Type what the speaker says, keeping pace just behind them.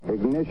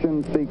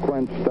Ignition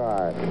sequence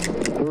start.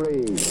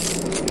 3,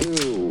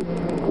 2,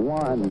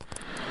 1.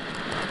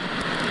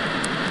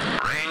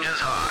 Range is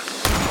hot.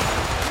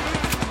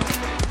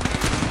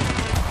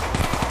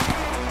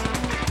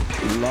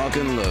 Lock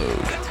and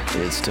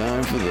load. It's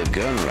time for the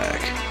Gun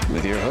Rack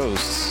with your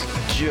hosts,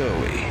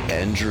 Joey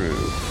and Drew.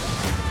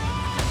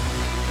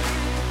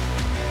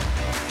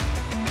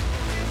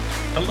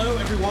 Hello,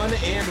 everyone,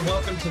 and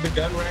welcome to the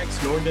Gun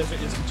Rack's Northern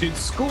Desert Institute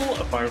School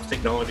of Firearms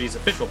Technology's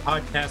official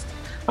podcast.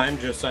 I'm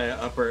Josiah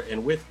Upper,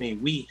 and with me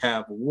we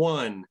have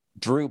one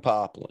Drew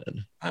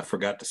Poplin. I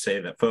forgot to say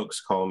that folks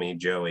call me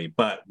Joey,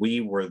 but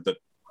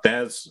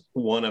that's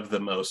one of the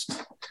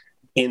most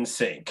in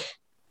sync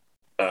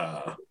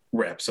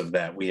reps of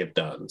that we have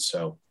done.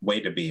 So, way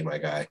to be, my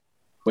guy.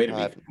 Way to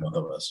be for both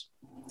of us.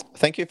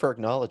 Thank you for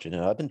acknowledging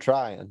it. I've been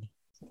trying.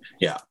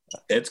 Yeah,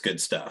 it's good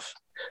stuff.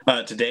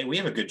 Today, we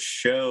have a good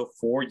show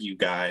for you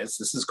guys.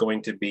 This is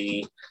going to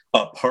be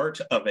a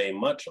part of a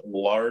much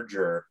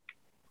larger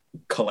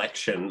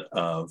collection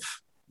of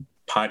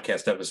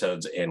podcast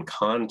episodes and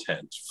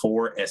content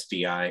for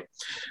SDI.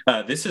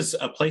 This is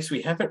a place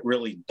we haven't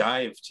really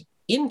dived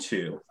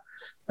into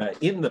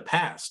in the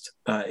past,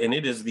 and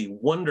it is the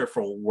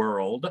wonderful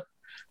world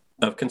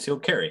of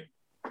concealed carry.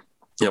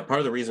 Now, part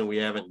of the reason we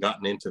haven't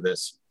gotten into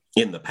this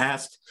in the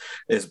past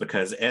is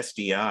because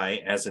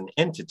SDI as an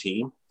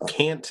entity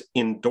can't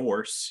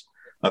endorse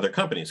other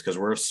companies because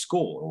we're a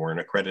school and we're an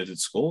accredited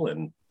school,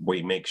 and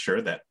we make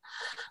sure that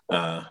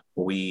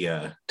we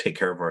take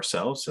care of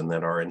ourselves and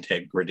that our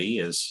integrity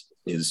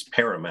is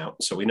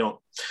paramount. So we don't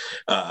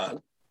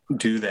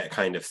do that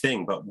kind of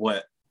thing. But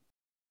what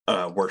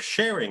we're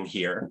sharing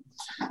here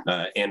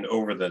and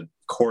over the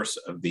course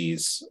of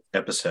these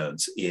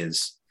episodes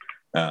is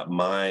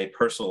my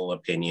personal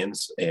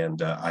opinions,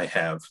 and I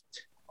have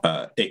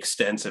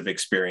extensive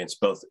experience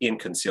both in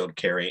concealed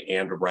carry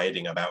and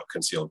writing about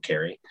concealed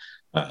carry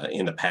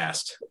in the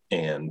past.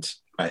 And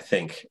I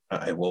think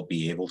I will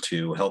be able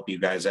to help you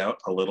guys out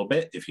a little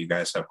bit if you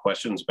guys have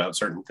questions about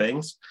certain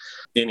things.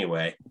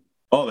 Anyway,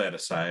 all that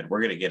aside,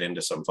 we're going to get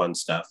into some fun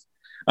stuff.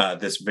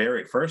 This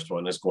very first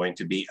one is going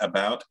to be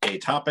about a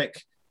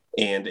topic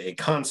and a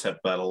concept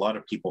that a lot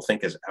of people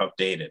think is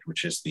outdated,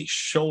 which is the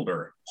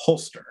shoulder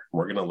holster.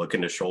 We're going to look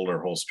into shoulder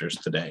holsters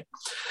today.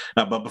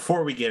 But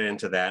before we get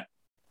into that,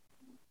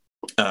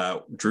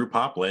 Drew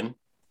Poplin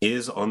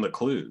is on the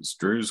clues,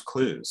 Drew's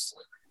Clues.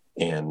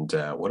 And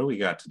what do we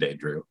got today,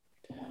 Drew?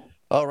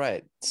 All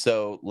right.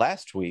 So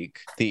last week,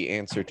 the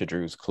answer to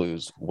Drew's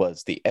Clues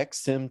was the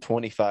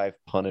XM25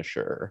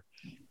 Punisher.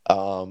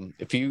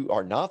 If you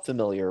are not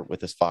familiar with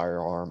this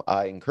firearm,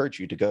 I encourage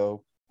you to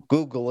go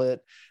Google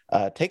it.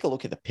 Take a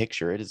look at the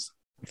picture. It is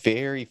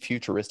very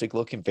futuristic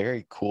looking,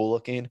 very cool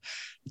looking.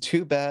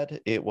 Too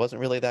bad it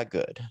wasn't really that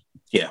good.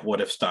 Yeah,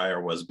 what if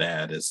Steyr was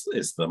bad is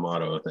the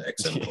motto of the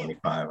XM25,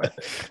 I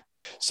think.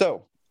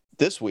 So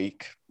this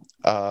week,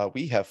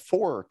 we have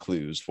 4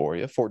 clues for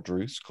you, 4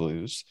 Drew's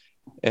Clues.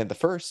 And the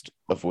first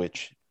of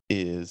which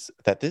is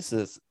that this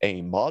is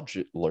a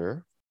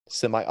modular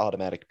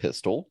semi-automatic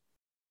pistol.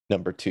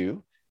 Number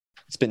 2,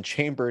 it's been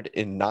chambered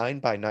in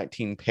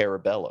 9x19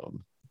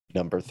 Parabellum.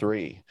 Number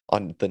 3,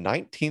 on the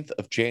 19th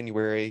of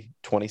January,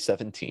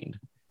 2017,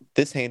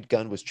 this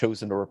handgun was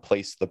chosen to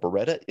replace the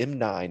Beretta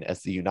M9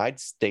 as the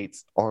United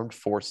States Armed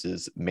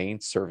Forces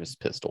main service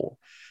pistol.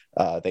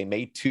 They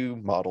made 2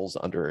 models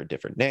under a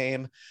different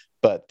name,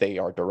 but they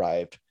are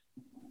derived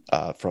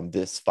from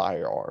this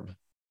firearm.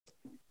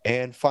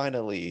 And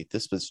finally,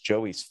 this was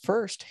Joey's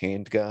first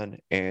handgun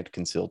and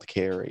concealed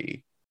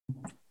carry.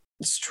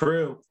 It's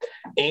true.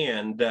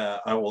 And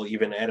I will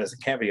even add as a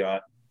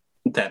caveat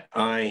that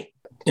I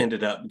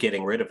ended up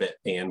getting rid of it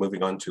and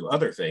moving on to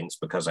other things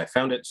because I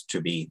found it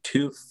to be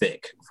too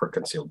thick for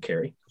concealed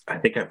carry. I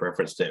think I've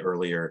referenced it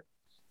earlier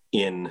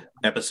in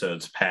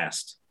episodes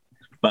past,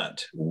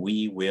 but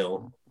we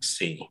will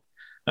see.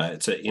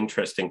 It's an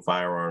interesting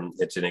firearm.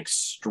 It's an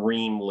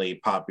extremely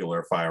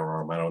popular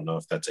firearm. I don't know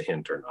if that's a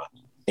hint or not.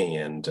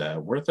 And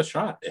worth a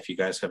shot if you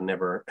guys have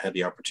never had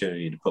the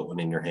opportunity to put one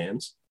in your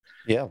hands.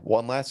 Yeah,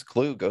 one last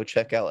clue. Go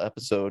check out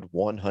episode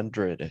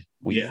 100.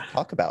 We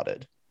talk about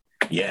it.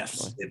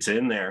 Yes, it's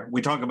in there.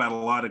 We talk about a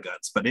lot of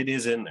guns, but it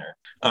is in there.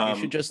 You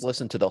should just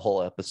listen to the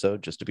whole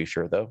episode just to be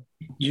sure, though.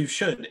 You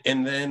should,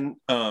 and then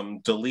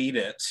delete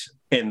it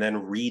and then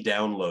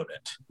re-download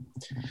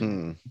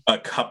it a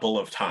couple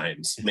of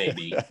times,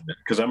 maybe,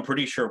 because I'm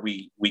pretty sure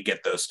we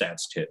get those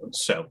stats too.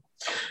 So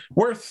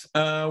worth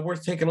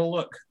taking a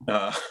look.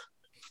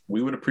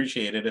 We would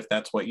appreciate it if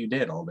that's what you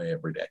did all day,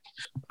 every day.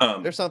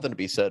 There's something to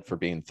be said for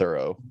being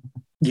thorough.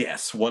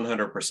 Yes,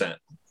 100%.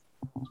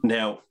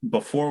 Now,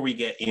 before we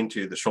get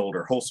into the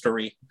shoulder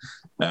holstery,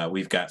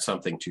 we've got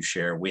something to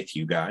share with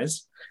you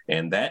guys,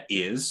 and that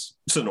is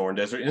Sonoran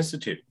Desert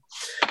Institute.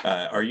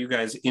 Are you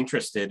guys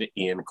interested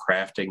in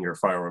crafting your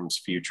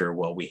firearms future?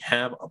 Well, we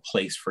have a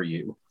place for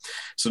you.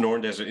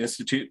 Sonoran Desert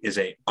Institute is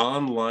an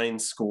online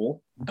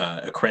school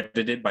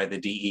accredited by the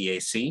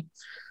DEAC.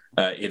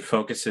 It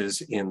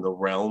focuses in the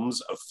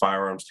realms of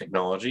firearms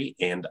technology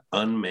and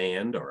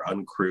unmanned or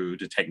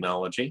uncrewed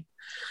technology.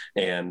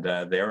 And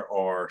there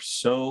are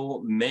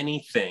so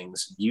many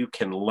things you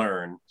can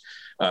learn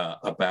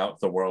about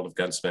the world of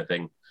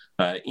gunsmithing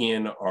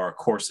in our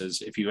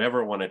courses. If you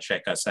ever want to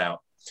check us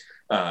out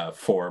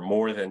for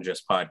more than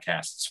just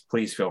podcasts,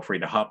 please feel free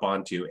to hop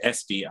on to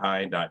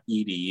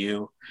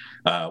sdi.edu,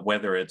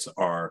 whether it's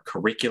our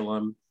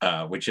curriculum,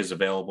 which is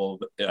available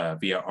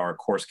via our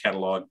course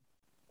catalog,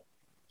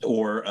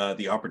 or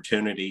the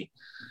opportunity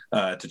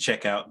to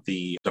check out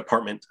the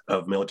Department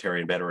of Military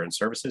and Veteran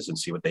Services and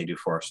see what they do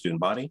for our student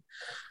body,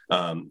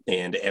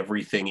 and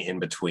everything in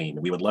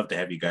between. We would love to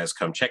have you guys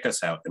come check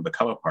us out and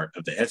become a part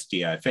of the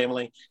SDI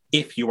family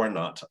if you are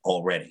not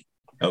already.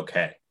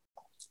 Okay.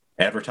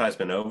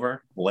 Advertisement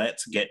over.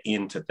 Let's get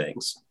into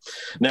things.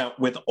 Now,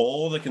 with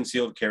all the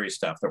concealed carry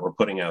stuff that we're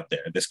putting out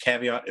there, this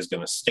caveat is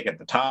going to stick at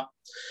the top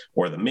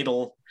or the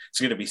middle.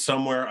 It's going to be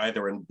somewhere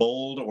either in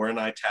bold or in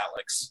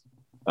italics.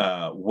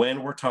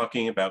 When we're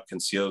talking about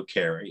concealed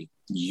carry,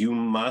 you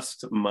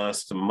must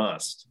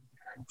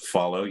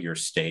follow your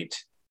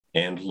state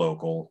and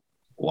local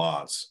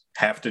laws.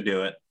 Have to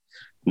do it.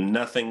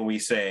 Nothing we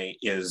say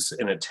is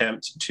an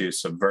attempt to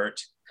subvert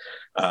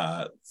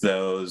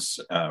those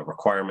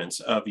requirements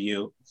of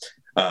you.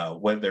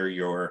 Whether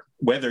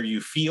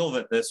you feel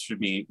that this should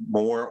be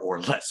more or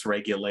less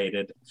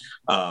regulated,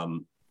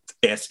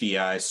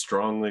 SDI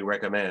strongly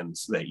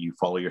recommends that you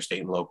follow your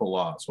state and local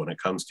laws when it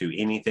comes to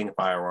anything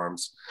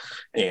firearms.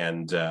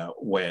 And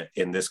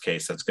in this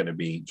case, that's going to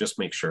be just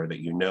make sure that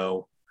you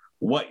know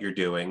what you're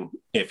doing.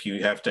 If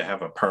you have to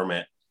have a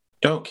permit,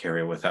 don't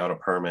carry without a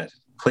permit,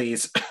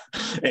 please.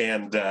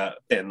 and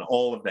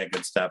all of that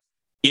good stuff.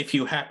 If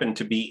you happen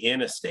to be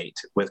in a state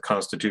with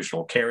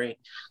constitutional carry,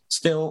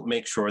 still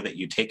make sure that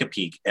you take a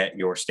peek at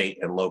your state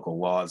and local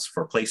laws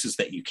for places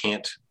that you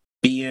can't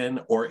be in,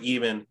 or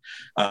even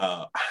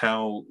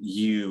how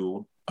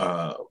you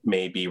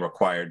may be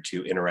required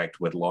to interact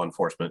with law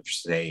enforcement,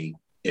 say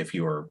if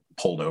you are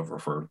pulled over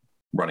for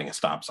running a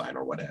stop sign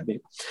or what have you.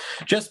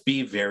 Just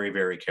be very,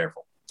 very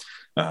careful.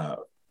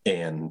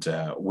 And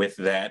with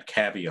that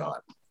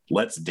caveat,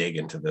 let's dig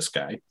into this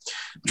guy.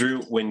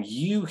 Drew, when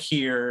you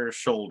hear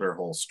shoulder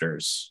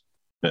holsters,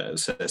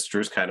 since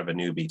Drew's kind of a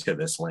newbie to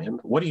this land,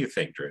 what do you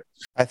think, Drew?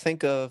 I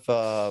think of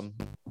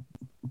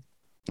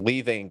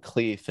leaving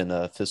Cleef in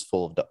a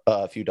fistful of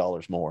a few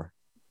dollars more.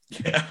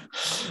 Yeah.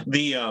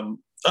 Go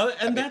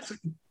ahead.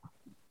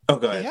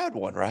 He had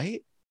one,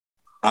 right?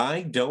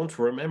 I don't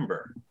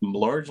remember,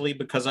 largely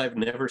because I've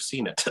never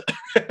seen it.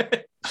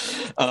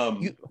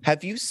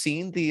 Have you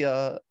seen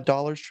the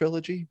Dollars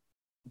trilogy?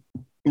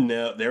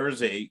 No,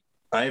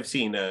 I have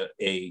seen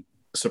a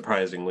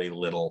surprisingly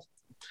little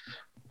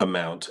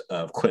amount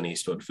of Clint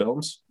Eastwood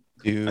films.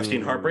 Dude. I've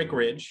seen Heartbreak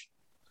Ridge.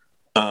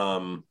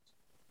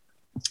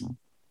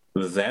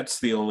 That's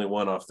the only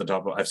one off the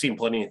top of. I've seen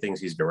plenty of things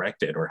he's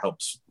directed or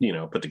helped,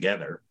 put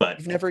together. But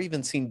you've never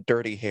even seen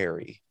Dirty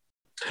Harry.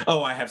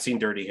 Oh, I have seen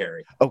Dirty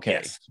Harry. Okay,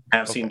 yes,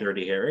 I've seen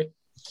Dirty Harry.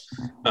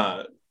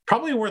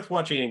 Probably worth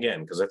watching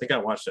again because I think I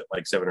watched it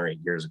like 7 or 8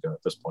 years ago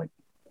at this point.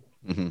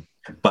 Mm-hmm.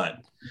 But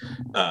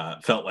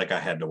felt like I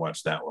had to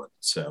watch that one,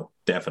 so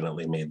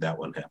definitely made that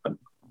one happen.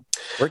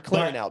 We're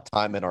clearing out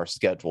time in our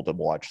schedule to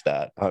watch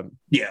that.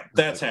 Yeah,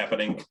 that's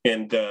happening,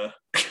 and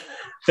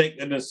thank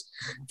goodness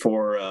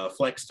for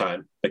flex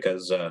time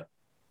because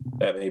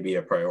that may be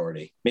a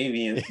priority.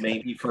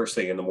 Maybe first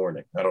thing in the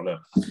morning. I don't know.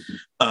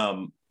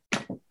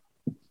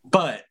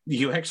 But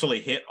you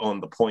actually hit on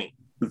the point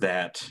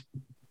that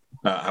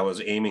I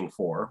was aiming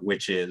for,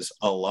 which is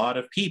a lot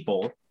of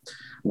people,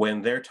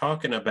 when they're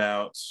talking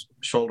about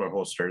shoulder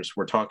holsters,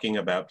 we're talking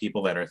about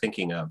people that are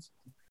thinking of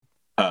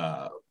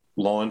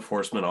law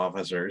enforcement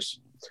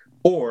officers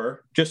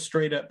or just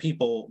straight up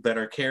people that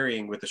are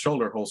carrying with the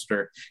shoulder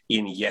holster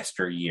in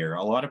yesteryear.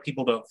 A lot of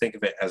people don't think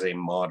of it as a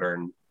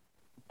modern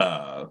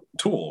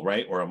tool,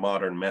 right? Or a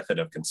modern method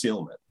of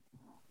concealment.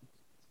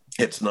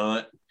 It's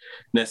not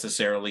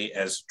necessarily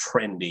as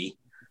trendy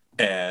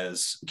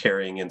as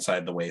carrying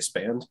inside the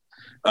waistband,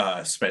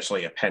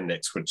 especially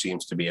appendix, which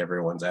seems to be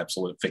everyone's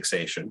absolute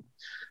fixation,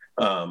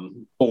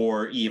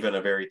 or even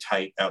a very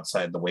tight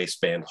outside the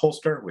waistband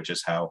holster, which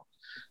is how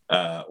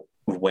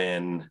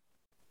when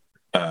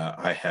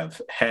I have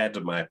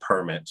had my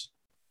permit,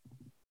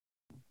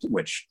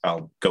 which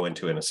I'll go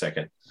into in a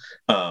second,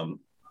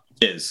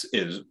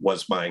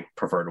 was my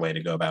preferred way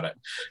to go about it.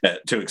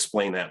 To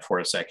explain that for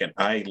a second,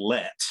 I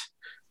let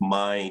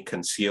my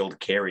concealed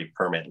carry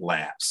permit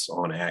lapse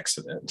on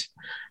accident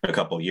a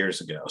couple of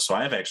years ago. So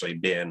I've actually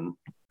been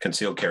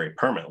concealed carry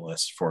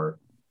permitless for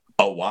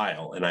a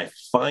while, and I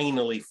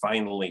finally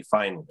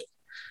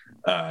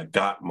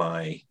got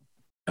my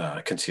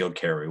concealed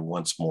carry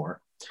once more.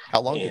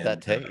 How long did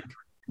that take?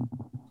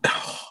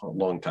 A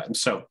long time.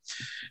 So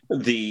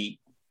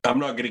I'm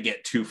not going to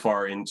get too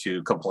far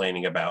into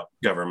complaining about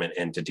government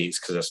entities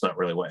because that's not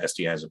really what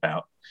SDI is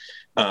about.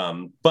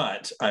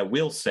 But I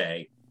will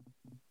say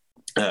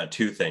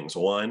two things.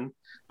 One,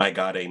 I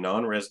got a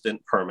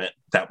non-resident permit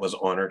that was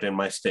honored in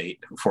my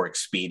state for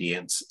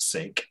expediency's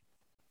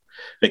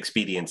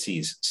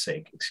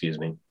sake, excuse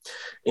me.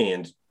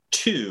 And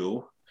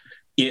two,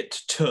 it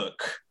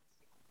took,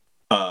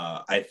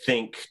 I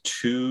think,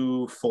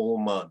 2 full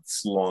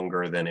months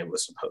longer than it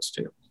was supposed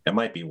to. It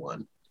might be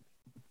one,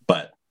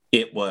 but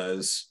it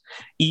was,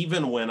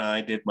 even when I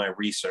did my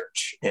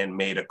research and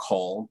made a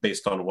call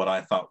based on what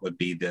I thought would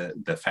be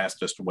the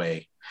fastest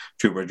way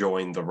to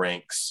rejoin the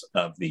ranks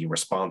of the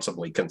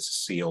responsibly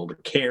concealed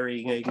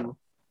carrying.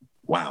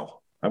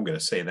 Wow, I'm going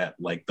to say that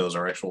like those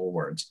are actual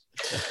words.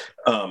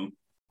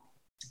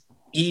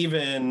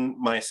 Even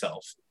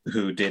myself,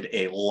 who did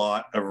a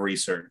lot of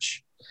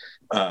research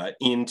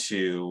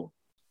into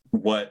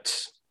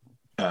what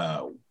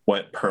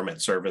permit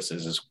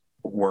services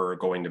were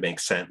going to make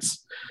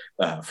sense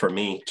for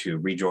me to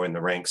rejoin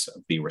the ranks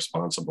of the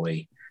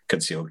responsibly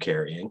concealed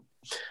carrying,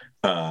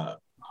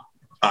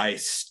 I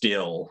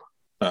still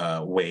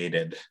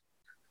waited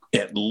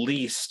at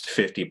least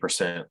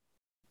 50%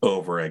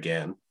 over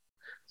again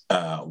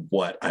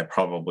what I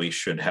probably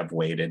should have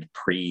waited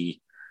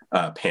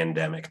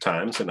pre-pandemic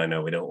times. And I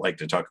know we don't like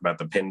to talk about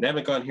the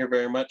pandemic on here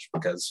very much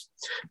because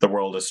the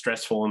world is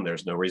stressful and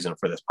there's no reason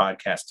for this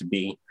podcast to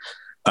be.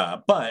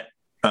 But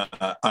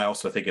I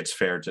also think it's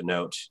fair to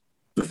note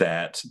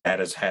that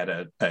has had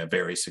a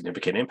very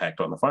significant impact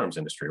on the firearms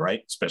industry,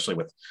 right? Especially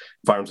with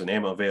firearms and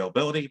ammo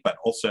availability, but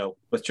also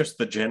with just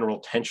the general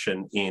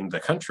tension in the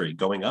country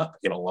going up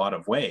in a lot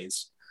of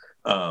ways.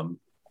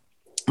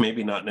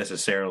 Maybe not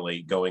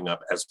necessarily going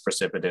up as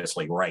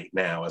precipitously right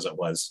now as it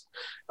was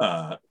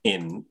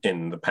in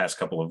the past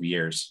couple of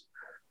years.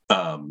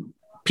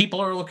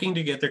 People are looking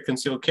to get their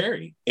concealed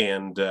carry,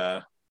 and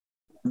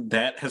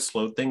that has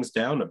slowed things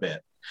down a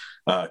bit.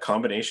 A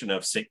combination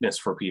of sickness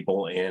for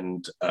people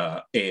and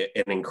an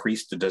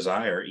increased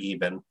desire,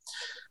 even,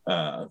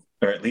 or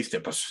at least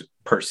a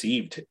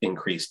perceived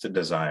increased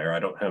desire. I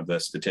don't have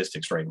the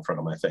statistics right in front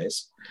of my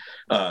face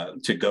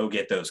to go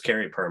get those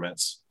carry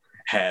permits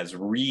has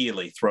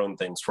really thrown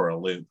things for a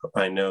loop.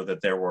 I know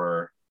that there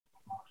were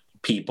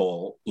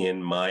people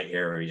in my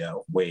area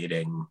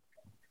waiting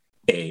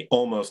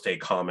almost a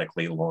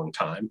comically long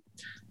time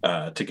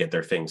to get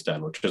their things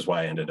done, which is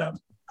why I ended up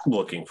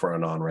looking for a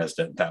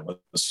non-resident that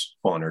was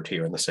honored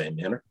here in the same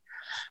manner.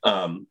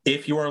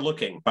 If you are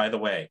looking, by the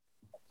way,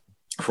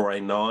 for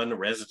a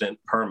non-resident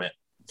permit,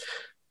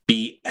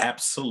 be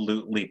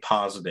absolutely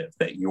positive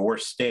that your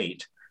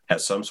state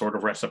has some sort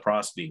of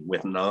reciprocity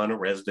with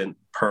non-resident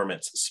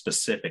permits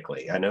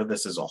specifically. I know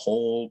this is a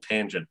whole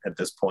tangent at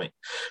this point,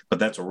 but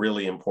that's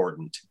really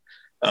important.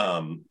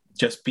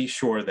 Just be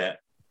sure that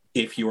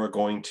if you are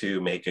going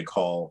to make a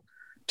call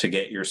to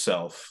get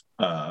yourself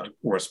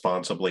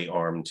responsibly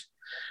armed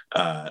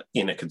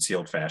in a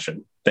concealed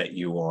fashion, that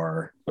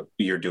you're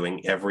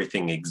doing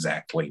everything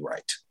exactly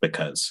right,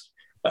 because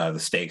the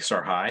stakes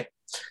are high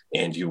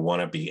and you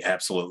want to be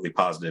absolutely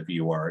positive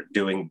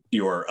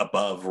you're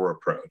above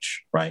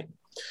reproach, right?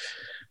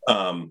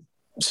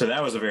 So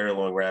that was a very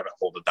long rabbit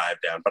hole to dive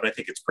down, but I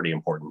think it's pretty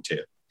important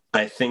too.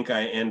 I think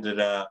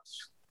I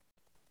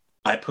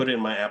put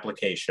in my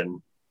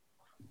application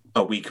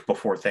a week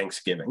before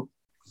Thanksgiving.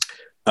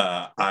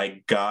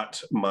 I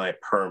got my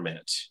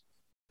permit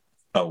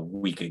a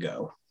week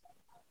ago.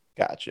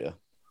 Gotcha.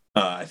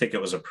 I think it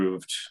was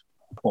approved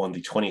on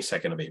the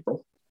 22nd of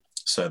April.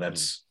 So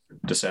that's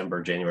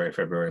December, January,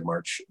 February,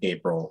 March,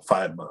 April,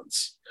 5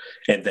 months.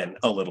 And then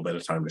a little bit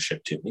of time to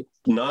ship to me.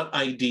 Not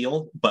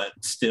ideal, but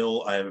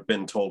still I've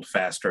been told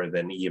faster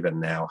than even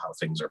now how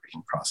things are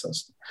being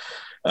processed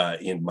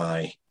in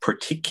my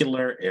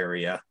particular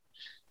area.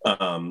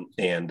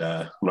 And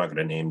I'm not going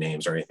to name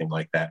names or anything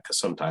like that, because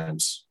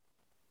sometimes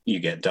you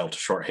get dealt a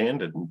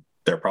shorthand and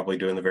they're probably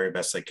doing the very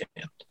best they can.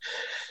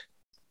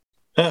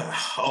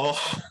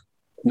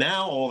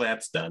 Now all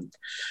that's done.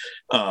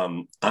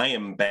 I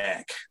am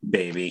back,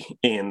 baby,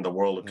 in the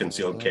world of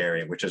concealed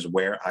carry, which is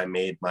where I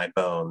made my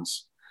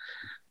bones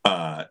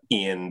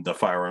in the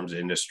firearms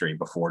industry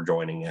before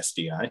joining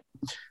SDI.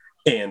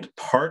 And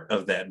part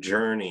of that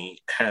journey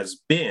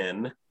has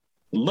been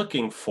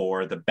looking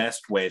for the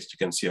best ways to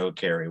conceal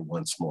carry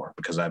once more,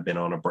 because I've been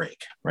on a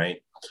break,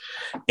 right?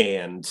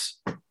 And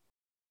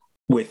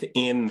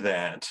within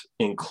that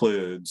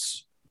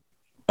includes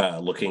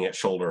looking at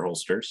shoulder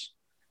holsters.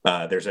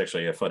 There's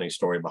actually a funny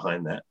story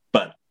behind that,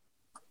 but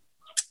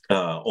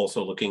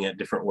also looking at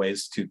different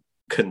ways to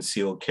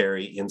conceal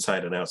carry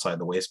inside and outside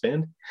the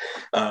waistband.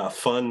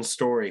 Fun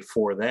story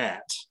for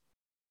that,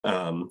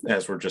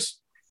 as we're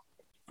just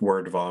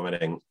word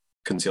vomiting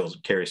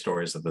concealed carry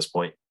stories at this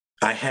point.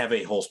 I have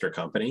a holster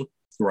company,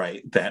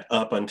 right, that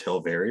up until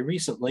very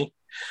recently,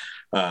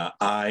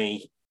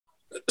 I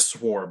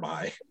swore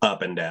by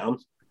up and down.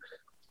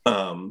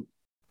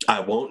 I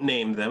won't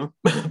name them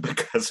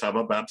because I'm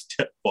about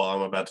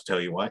to tell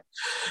you why.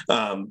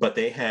 But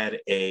they had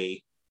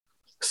a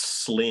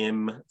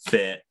slim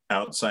fit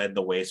outside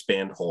the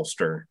waistband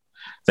holster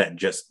that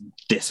just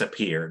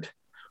disappeared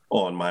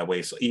on my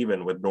waist,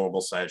 even with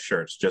normal size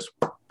shirts, just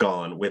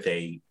gone, with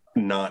a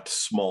not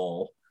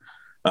small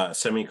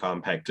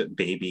semi-compact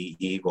Baby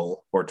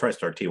Eagle, or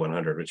TriStar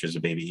T100, which is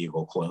a Baby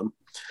Eagle clone.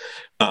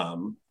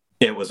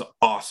 It was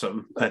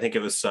awesome. I think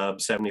it was sub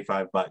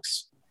 $75,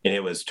 and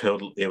it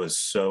was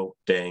so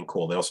dang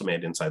cool. They also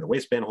made inside the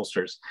waistband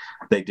holsters.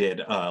 They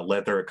did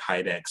leather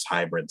Kydex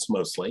hybrids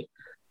mostly,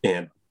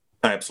 and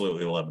I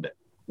absolutely loved it.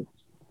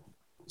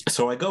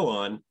 So I go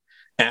on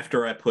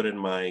after I put in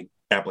my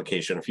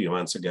application a few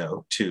months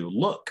ago to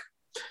look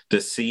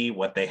to see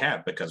what they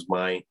have, because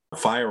my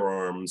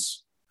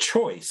firearms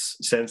choice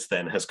since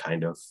then has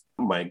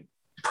my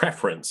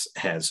preference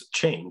has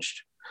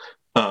changed.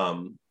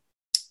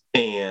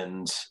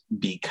 And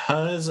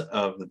because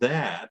of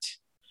that,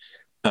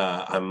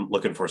 I'm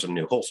looking for some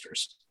new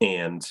holsters.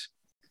 And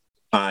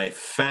I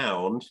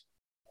found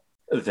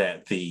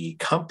that the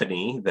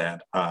company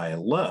that I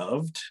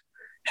loved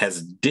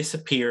has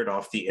disappeared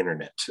off the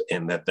internet,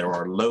 and that there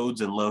are loads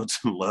and loads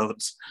and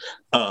loads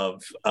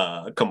of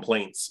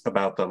complaints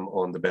about them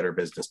on the Better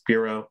Business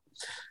Bureau.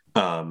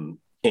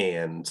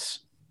 And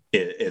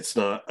it's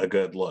not a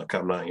good look.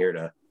 I'm not here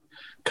to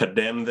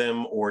condemn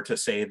them or to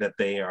say that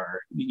they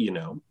are,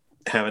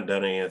 haven't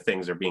done any of the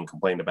things they're being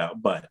complained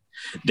about, but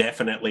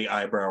definitely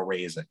eyebrow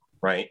raising,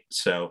 right?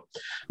 So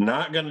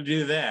not going to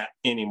do that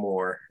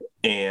anymore.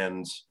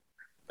 And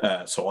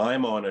so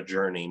I'm on a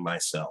journey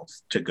myself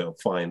to go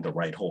find the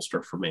right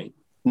holster for me.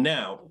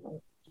 Now,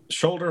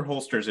 shoulder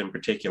holsters in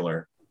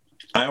particular,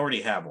 I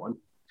already have one.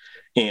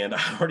 And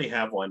I already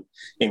have one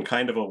in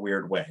kind of a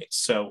weird way.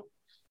 So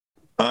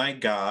I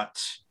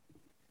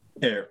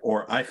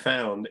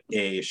found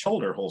a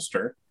shoulder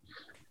holster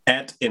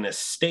at an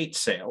estate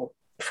sale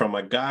from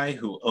a guy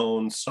who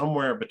owns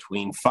somewhere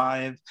between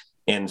 5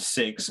 and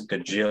 6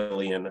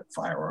 gajillion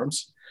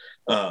firearms.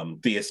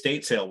 The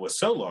estate sale was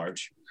so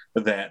large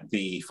that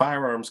the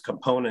firearms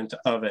component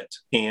of it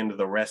and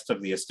the rest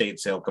of the estate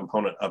sale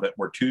component of it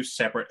were 2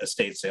 separate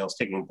estate sales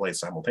taking place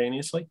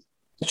simultaneously,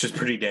 which is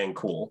pretty dang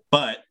cool.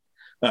 But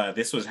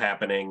this was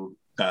happening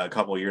a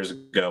couple of years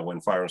ago when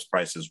firearms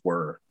prices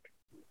were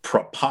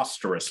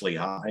preposterously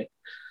high.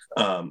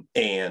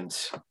 And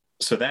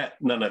so that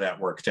none of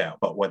that worked out.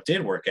 But what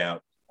did work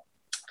out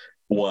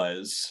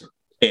was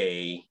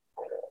a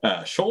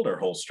shoulder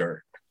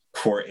holster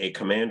for a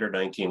Commander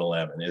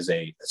 1911.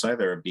 It's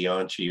either a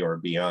Bianchi or a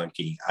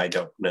Bianchi. I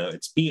don't know.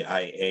 It's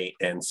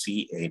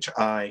Bianchi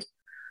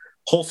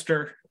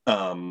holster.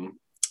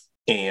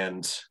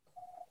 And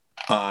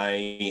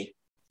I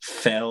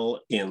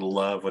fell in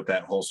love with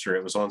that holster.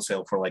 It was on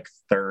sale for like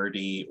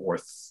 $30 or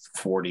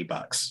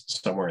 $40,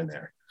 somewhere in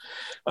there.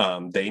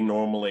 They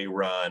normally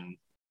run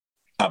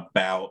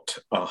about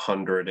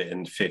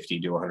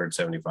 $150 to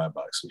 $175.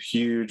 A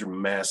huge,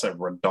 massive,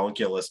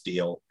 redonkulous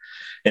deal,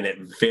 and it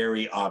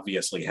very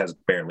obviously has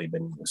barely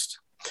been used.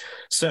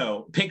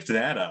 So picked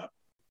that up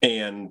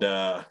and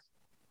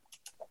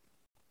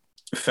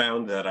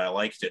found that I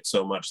liked it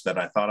so much that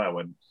I thought I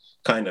would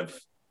kind of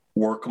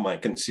work my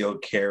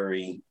concealed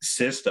carry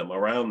system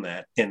around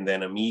that, and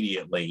then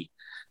immediately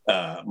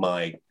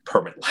my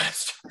permit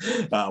lapsed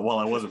while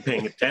I wasn't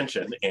paying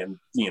attention, and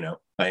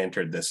I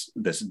entered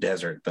this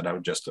desert that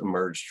I've just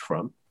emerged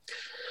from.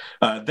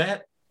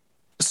 That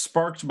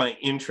sparked my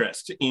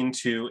interest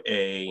into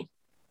a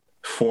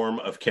form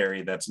of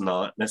carry that's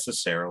not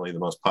necessarily the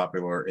most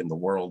popular in the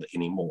world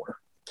anymore.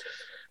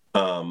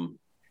 And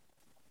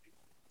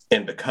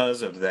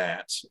because of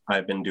that,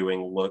 I've been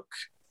doing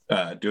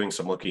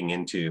some looking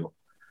into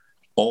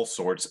all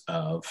sorts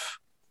of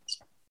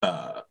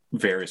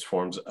various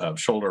forms of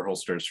shoulder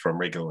holsters, from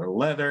regular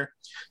leather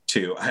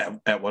to,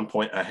 at one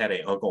point I had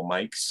a Uncle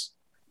Mike's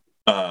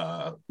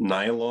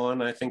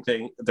nylon, I think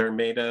they're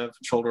made of,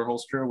 shoulder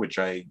holster, which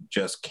I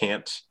just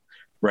can't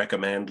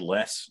recommend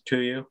less to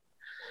you.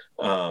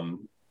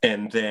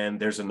 And then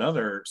there's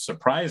another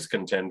surprise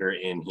contender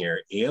in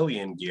here.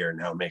 Alien Gear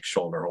now makes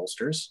shoulder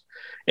holsters,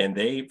 and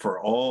they, for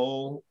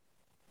all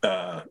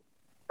the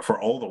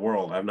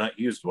world, I've not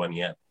used one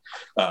yet,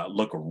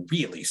 look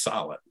really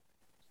solid.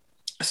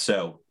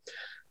 So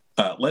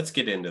let's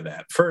get into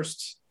that.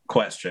 First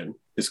question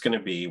is going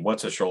to be,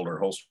 what's a shoulder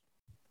holster?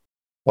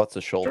 What's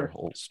a shoulder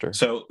holster?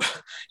 So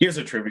here's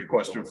a trivia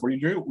question for you,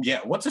 Drew.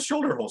 Yeah, what's a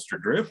shoulder holster,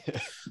 Drew?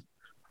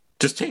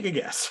 Just take a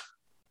guess.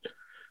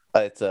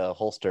 It's a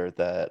holster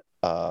that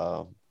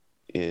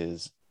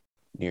is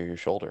near your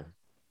shoulder.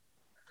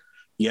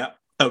 Yep.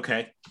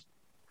 Okay.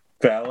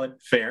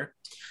 Valid. Fair.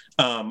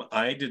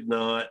 I did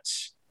not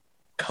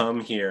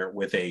come here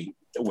with a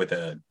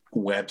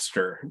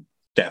Webster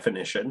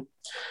definition,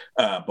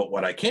 but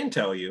what I can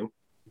tell you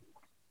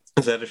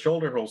is that a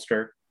shoulder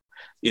holster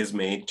is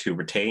made to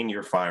retain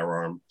your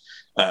firearm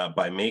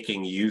by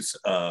making use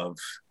of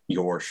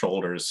your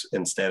shoulders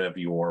instead of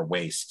your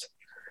waist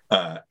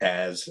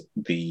as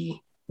the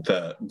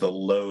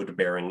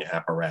load-bearing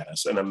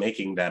apparatus. And I'm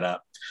making that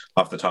up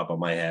off the top of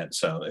my head.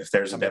 So if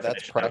there's a definition,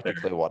 that's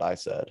practically what I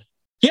said.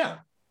 Yeah,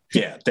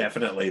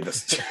 definitely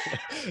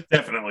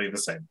definitely the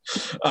same.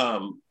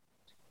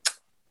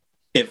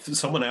 If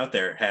someone out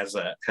there has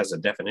a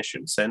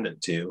definition, send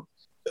it to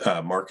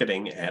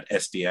marketing at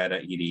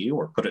sdi.edu,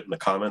 or put it in the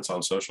comments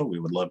on social. We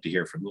would love to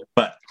hear from you.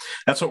 But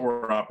that's what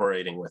we're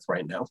operating with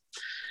right now.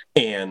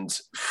 And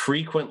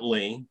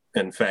frequently,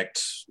 in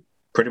fact,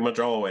 pretty much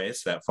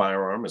always, that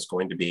firearm is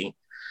going to be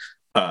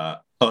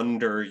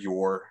under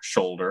your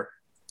shoulder,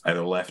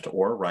 either left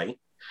or right,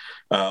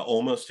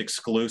 almost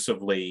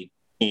exclusively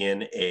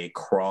in a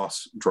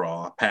cross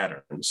draw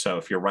pattern. So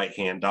if you're right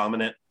hand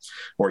dominant,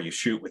 or you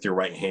shoot with your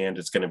right hand,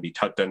 it's going to be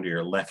tucked under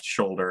your left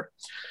shoulder.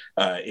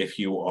 If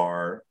you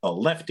are a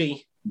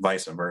lefty,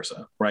 vice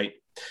versa, right?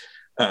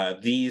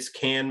 These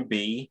can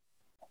be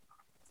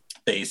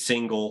a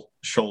single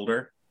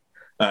shoulder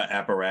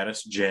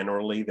apparatus.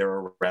 Generally,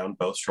 they're around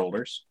both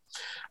shoulders.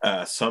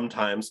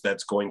 Sometimes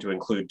that's going to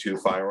include two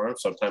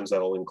firearms. Sometimes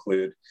that'll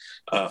include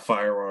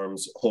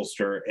firearms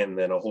holster and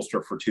then a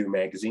holster for two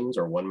magazines,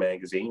 or one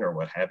magazine, or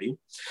what have you.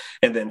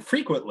 And then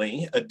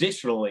frequently,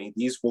 additionally,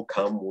 these will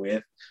come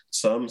with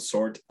some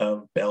sort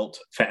of belt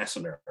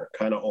fastener,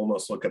 kind of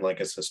almost looking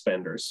like a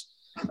suspenders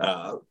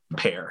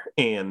pair.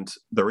 And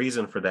the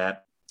reason for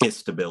that is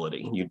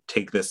stability. You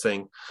take this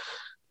thing,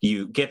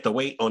 you get the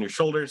weight on your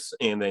shoulders,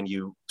 and then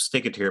you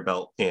stick it to your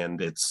belt,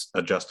 and it's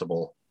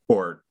adjustable,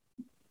 or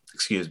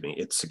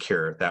it's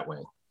secure that way.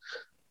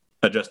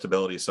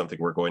 Adjustability is something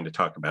we're going to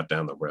talk about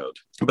down the road.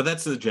 But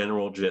that's the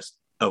general gist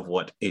of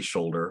what a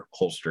shoulder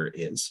holster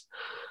is.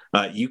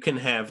 You can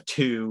have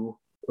two,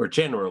 or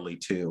generally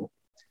two,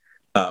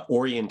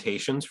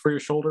 orientations for your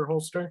shoulder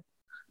holster.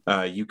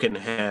 You can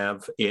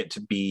have it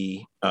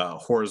be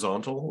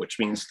horizontal, which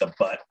means the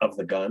butt of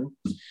the gun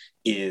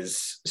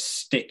is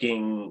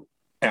sticking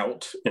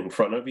out in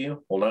front of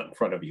you. Well, not in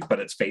front of you, but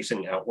it's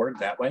facing outward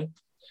that way.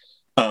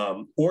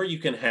 Or you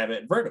can have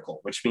it vertical,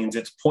 which means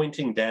it's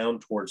pointing down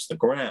towards the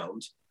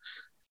ground,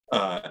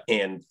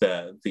 and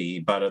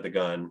the butt of the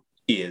gun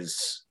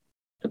is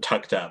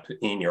tucked up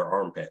in your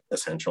armpit,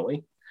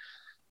 essentially.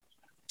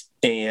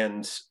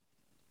 And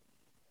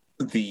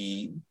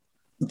the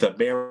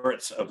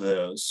merits of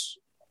those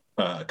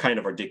kind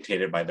of are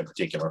dictated by the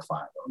particular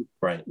firearm,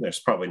 right? There's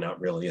probably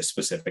not really a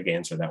specific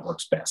answer that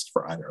works best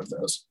for either of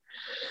those.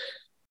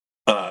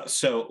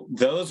 So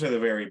those are the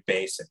very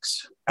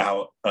basics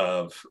out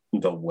of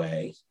the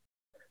way.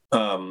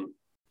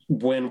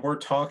 When we're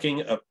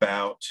talking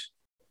about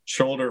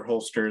shoulder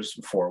holsters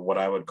for what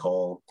I would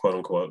call, quote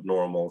unquote,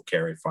 normal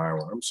carry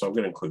firearms, so I'm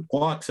going to include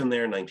Glocks in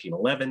there,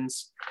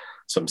 1911s,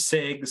 some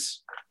SIGs.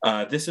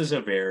 This is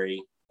a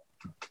very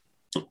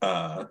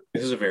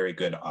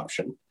good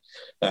option.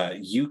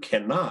 You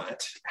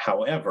cannot,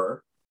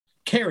 however,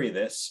 carry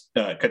this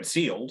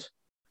concealed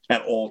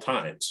at all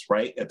times,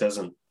 right? It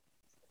doesn't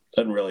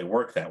really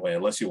work that way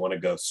unless you want to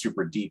go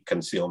super deep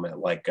concealment,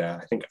 like I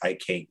think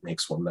iCate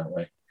makes one that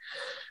way.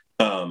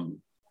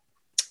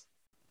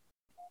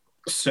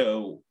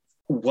 So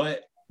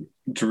what,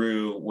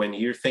 Drew, when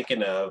you're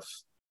thinking of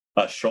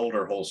a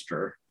shoulder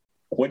holster,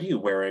 what are you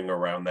wearing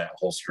around that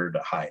holster to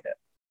hide it?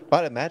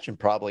 I'd imagine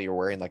probably you're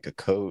wearing like a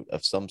coat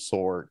of some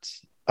sort.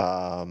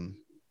 I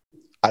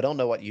don't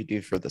know what you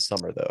do for the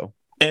summer, though.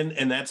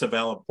 And that's a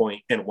valid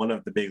point, and one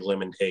of the big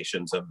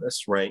limitations of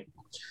this, right?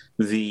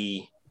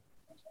 The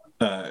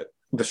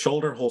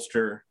shoulder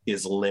holster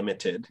is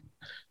limited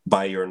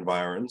by your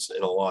environs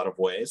in a lot of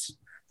ways.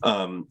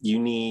 You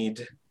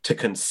need to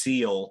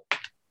conceal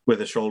with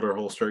a shoulder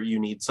holster. You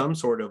need some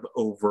sort of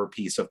over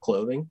piece of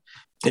clothing.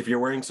 If you're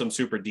wearing some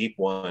super deep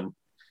one,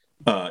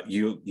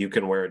 you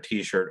can wear a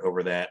t-shirt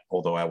over that,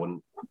 although I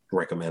wouldn't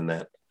recommend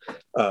that.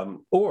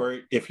 Or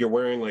if you're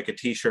wearing like a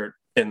t-shirt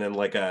and then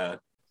like a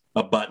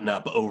button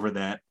up over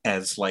that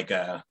as like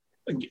a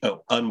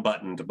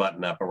unbuttoned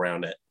button up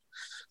around it.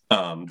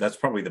 That's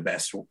probably the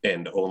best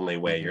and only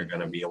way you're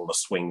going to be able to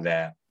swing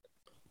that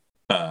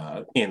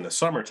in the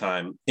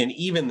summertime. And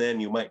even then,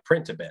 you might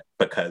print a bit,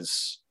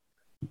 because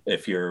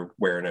if you're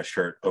wearing a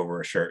shirt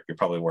over a shirt, you're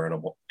probably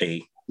wearing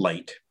a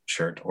light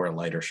shirt or a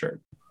lighter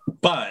shirt.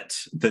 But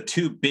the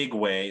two big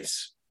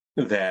ways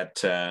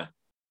that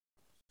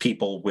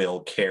people will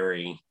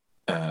carry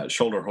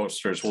shoulder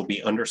holsters will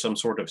be under some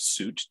sort of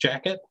suit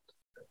jacket,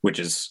 which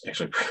is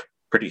actually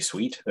pretty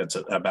sweet. That's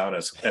about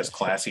as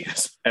classy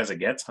as it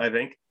gets, I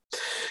think.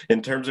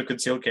 In terms of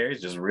concealed carry,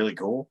 it's just really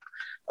cool.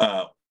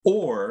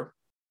 Or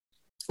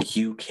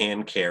you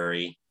can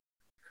carry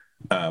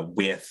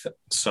with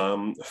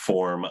some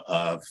form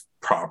of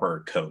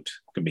proper coat.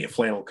 Could be a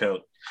flannel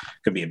coat,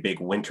 could be a big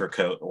winter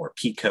coat or a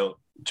pea coat,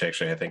 which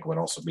actually I think would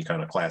also be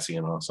kind of classy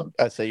and awesome.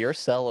 So you're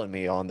selling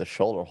me on the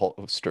shoulder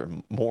holster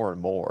more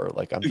and more.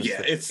 Like I'm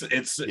just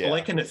it's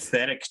like an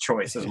aesthetic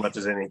choice as much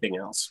as anything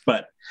else.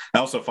 But I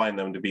also find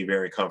them to be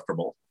very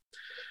comfortable.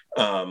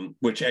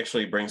 Which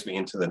actually brings me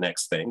into the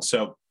next thing.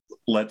 So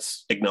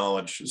let's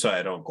acknowledge, so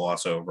I don't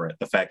gloss over it,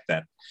 the fact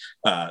that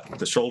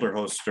the shoulder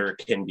holster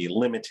can be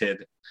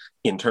limited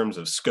in terms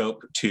of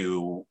scope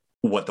to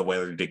what the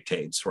weather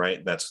dictates,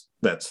 right? That's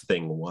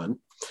thing one.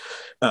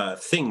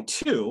 Thing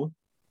two,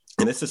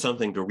 and this is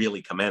something to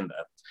really commend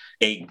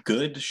a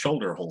good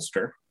shoulder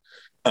holster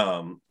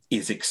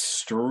is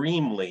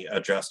extremely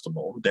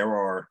adjustable. There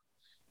are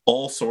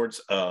all sorts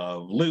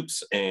of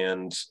loops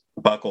and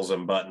buckles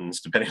and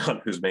buttons, depending on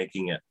who's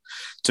making it,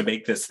 to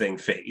make this thing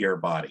fit your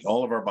body.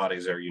 All of our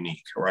bodies are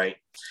unique, right?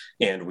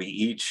 And we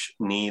each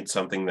need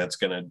something that's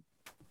going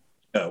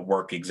to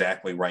work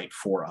exactly right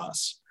for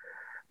us.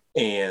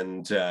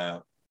 And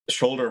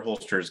shoulder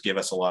holsters give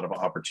us a lot of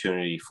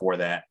opportunity for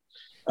that.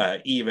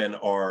 Even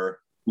our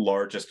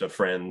largest of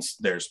friends,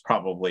 there's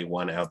probably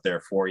one out there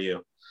for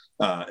you.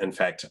 In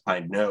fact, I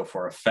know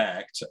for a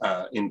fact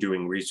in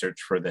doing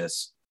research for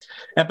this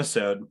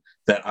episode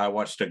that I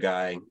watched a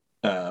guy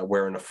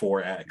wearing a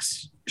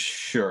 4X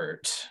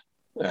shirt.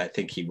 I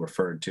think he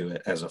referred to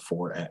it as a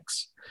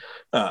 4X.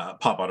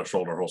 Pop on a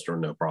shoulder holster,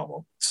 no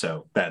problem.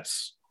 So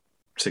that's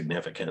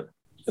significant.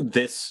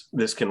 This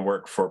can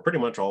work for pretty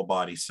much all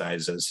body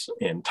sizes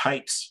and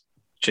types,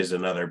 which is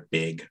another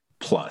big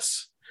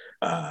plus.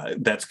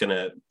 That's going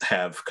to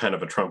have kind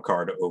of a trump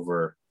card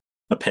over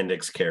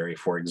appendix carry,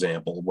 for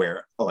example,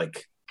 where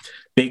like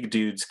big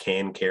dudes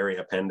can carry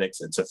appendix.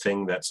 It's a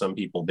thing that some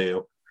people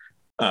do,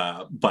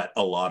 but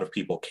a lot of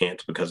people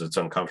can't because it's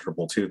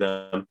uncomfortable to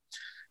them.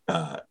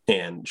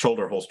 And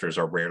shoulder holsters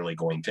are rarely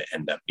going to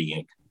end up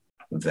being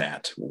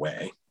that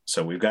way.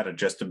 So we've got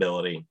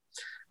adjustability.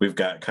 We've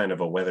got kind of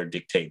a weather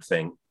dictate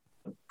thing.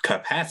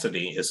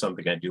 Capacity is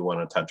something I do want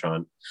to touch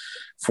on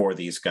for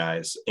these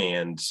guys.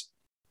 And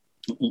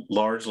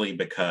largely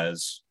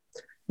because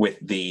with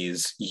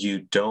these, you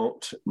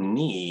don't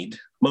need,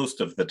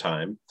 most of the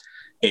time,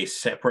 a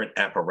separate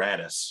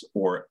apparatus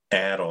or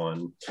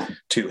add-on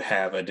to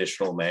have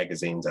additional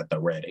magazines at the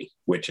ready,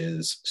 which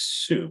is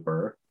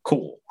super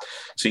cool.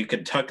 So you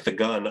can tuck the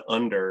gun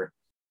under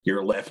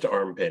your left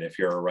armpit if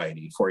you're a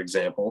righty, for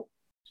example.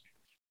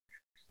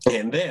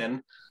 And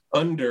then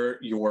under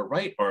your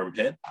right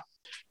armpit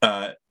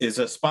is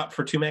a spot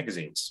for 2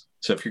 magazines.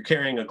 So if you're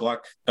carrying a Glock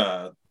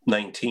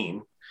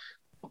 19,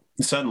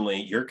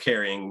 suddenly you're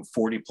carrying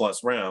 40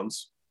 plus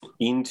rounds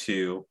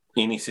into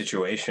any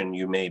situation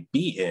you may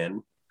be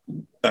in.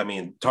 I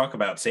mean, talk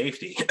about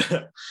safety.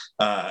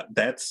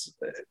 That's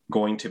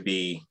going to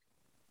be,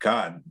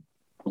 God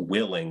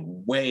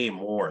willing, way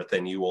more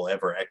than you will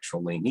ever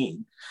actually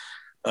need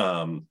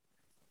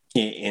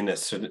in a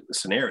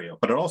scenario.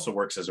 But it also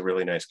works as a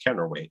really nice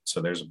counterweight.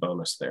 So there's a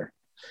bonus there.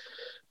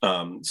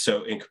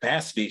 So in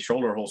capacity,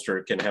 shoulder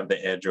holster can have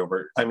the edge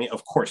over. I mean,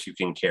 of course you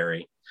can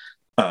carry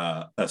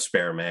a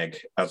spare mag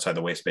outside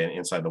the waistband,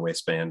 inside the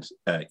waistband,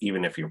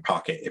 even if you're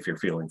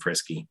feeling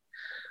frisky.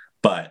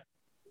 But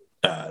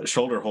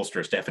shoulder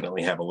holsters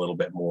definitely have a little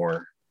bit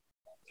more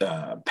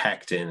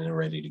packed in and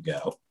ready to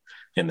go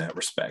in that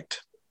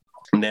respect.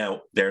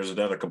 Now, there's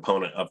another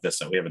component of this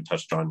that we haven't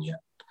touched on yet.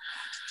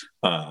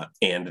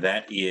 And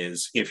that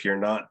is if you're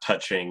not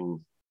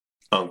touching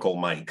Uncle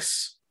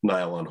Mike's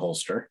nylon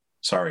holster.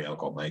 Sorry,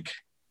 Uncle Mike.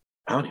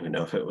 I don't even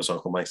know if it was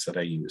Uncle Mike's that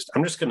I used.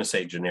 I'm just going to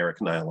say generic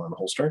nylon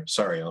holster.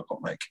 Sorry, Uncle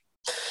Mike.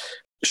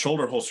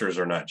 Shoulder holsters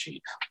are not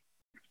cheap.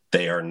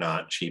 They are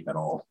not cheap at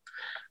all.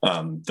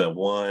 The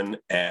one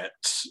at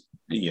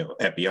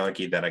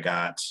Bianchi that I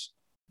got,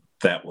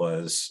 that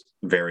was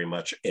very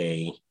much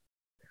a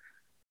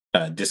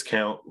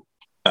discount,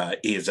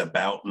 is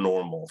about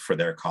normal for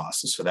their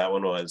costs. So that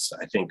one was,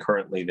 I think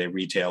currently they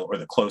retail, or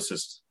the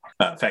closest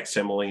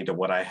facsimile to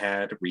what I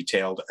had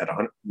retails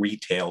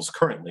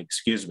currently,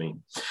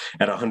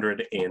 at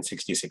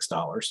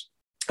 $166.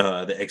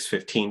 The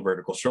X15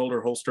 vertical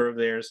shoulder holster of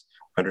theirs,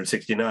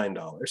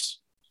 $169.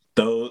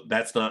 Though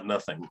that's not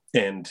nothing.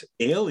 And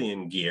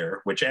Alien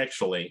Gear, which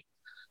actually,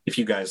 if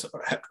you guys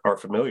are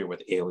familiar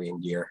with Alien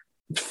Gear,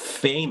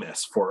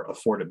 famous for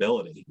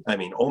affordability. I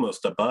mean,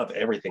 almost above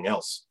everything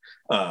else,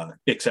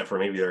 except for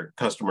maybe their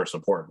customer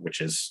support, which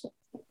is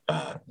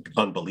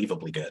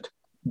unbelievably good.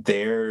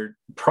 Their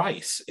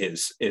price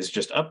is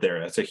just up there.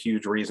 That's a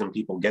huge reason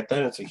people get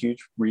that. It's a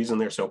huge reason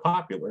they're so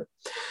popular.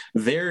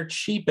 Their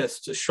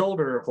cheapest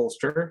shoulder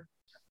holster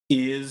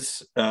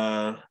is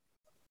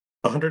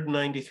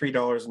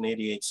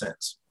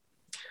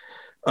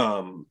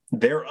 $193.88.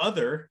 Their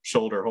other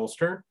shoulder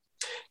holster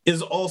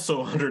is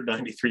also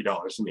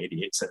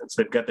 $193.88.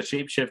 They've got the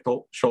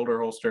Shapeshift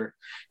shoulder holster.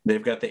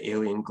 They've got the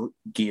Alien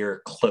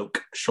Gear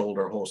cloak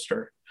shoulder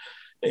holster.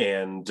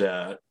 And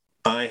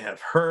I have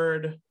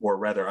heard, or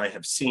rather I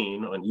have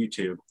seen on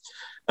YouTube,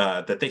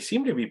 that they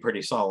seem to be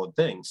pretty solid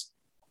things.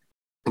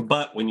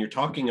 But when you're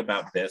talking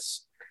about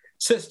this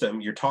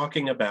system, you're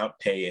talking about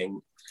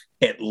paying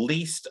at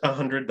least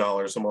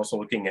 $100. I'm also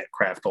looking at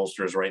craft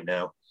holsters right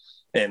now,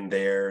 and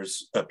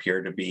theirs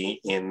appear to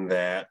be in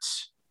that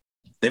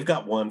they've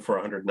got one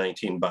for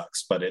 $119,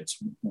 but it's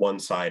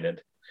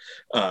one-sided.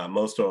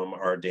 Most of them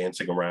are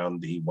dancing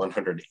around the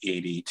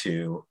 $180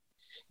 to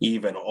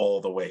even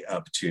all the way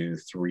up to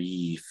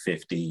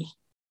 $350.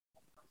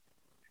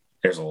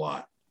 There's a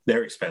lot.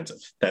 They're expensive.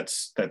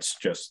 That's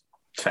just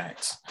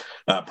facts.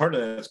 Part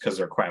of that is because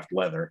they're craft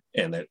leather,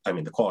 and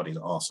the quality is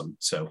awesome.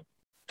 So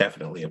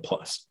definitely a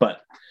plus.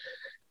 But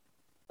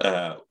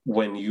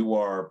when you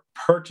are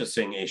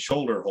purchasing a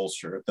shoulder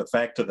holster, the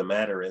fact of the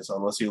matter is,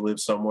 unless you live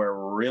somewhere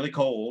really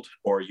cold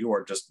or you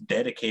are just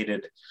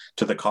dedicated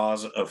to the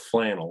cause of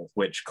flannel,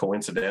 which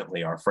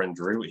coincidentally our friend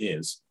Drew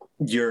is,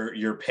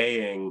 you're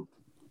paying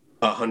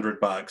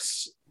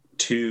 $100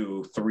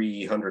 to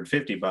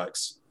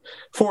 $350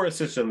 for a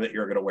system that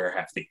you're going to wear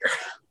half the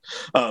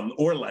year,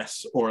 or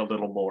less, or a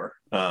little more.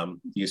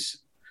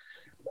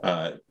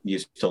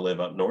 Used to live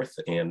up north,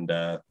 and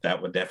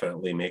that would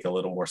definitely make a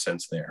little more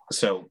sense there.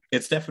 So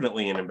it's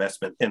definitely an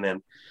investment. And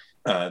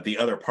then the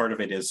other part of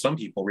it is some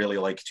people really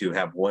like to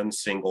have one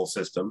single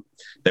system.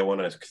 They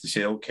want to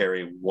still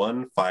carry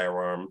one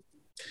firearm,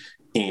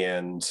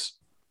 and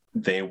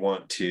they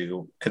want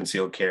to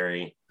conceal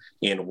carry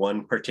in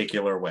one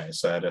particular way,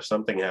 so that if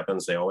something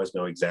happens, they always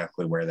know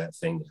exactly where that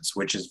thing is,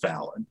 which is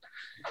valid.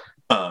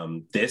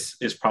 This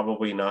is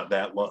probably not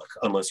that luck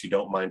unless you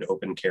don't mind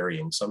open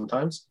carrying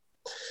sometimes.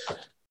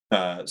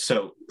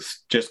 So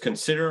just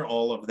consider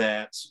all of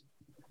that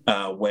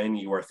when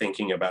you are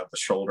thinking about the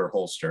shoulder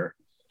holster.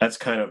 That's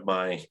kind of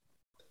my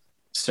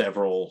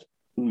several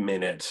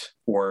minute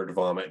word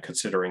vomit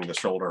considering the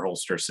shoulder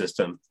holster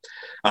system.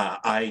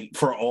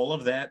 For all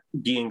of that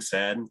being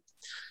said,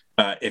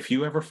 if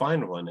you ever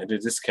find one at a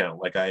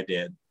discount like I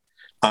did,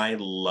 I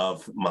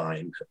love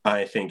mine.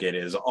 I think it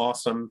is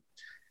awesome.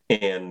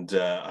 And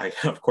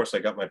of course, I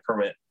got my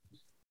permit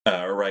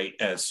right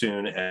as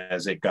soon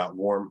as it got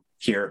warm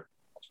here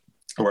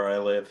where I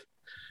live.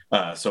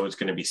 So it's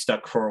going to be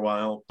stuck for a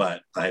while,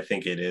 but I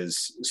think it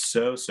is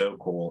so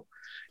cool.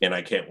 And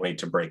I can't wait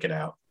to break it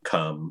out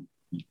come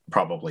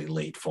probably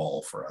late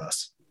fall for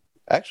us.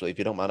 Actually, if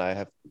you don't mind, I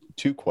have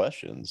two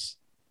questions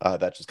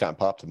that just kind of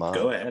popped to mind.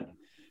 Go ahead.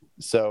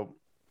 So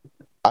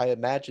I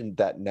imagine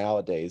that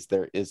nowadays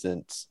there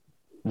isn't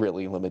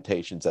really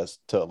limitations as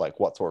to like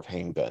what sort of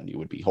handgun you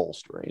would be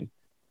holstering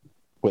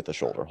with a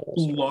shoulder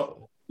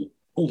holster.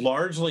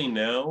 Largely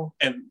no,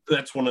 and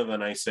that's one of the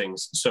nice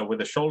things. So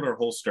with a shoulder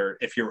holster,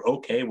 if you're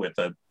okay with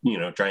a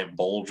giant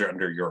bulge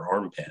under your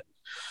armpit,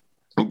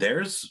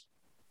 there's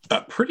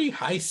a pretty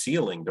high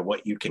ceiling to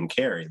what you can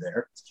carry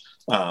there.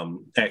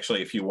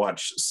 Actually, if you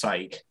watch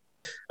Psych,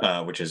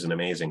 which is an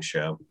amazing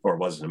show, or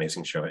was an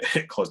amazing show,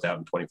 it closed out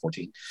in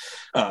 2014.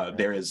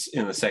 There is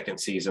in the second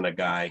season a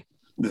guy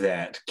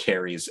that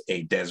carries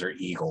a Desert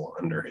Eagle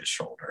under his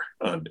shoulder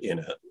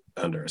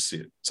under a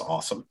suit. It's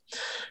awesome.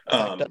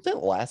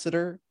 Doesn't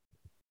Lassiter,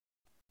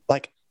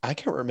 like, I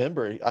can't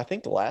remember. I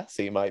think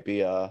Lassie might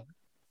be a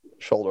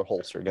shoulder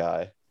holster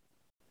guy.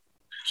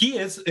 He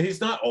is.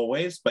 He's not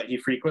always, but he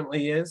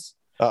frequently is.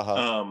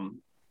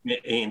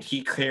 And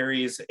he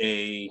carries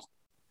a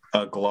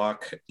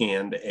Glock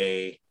and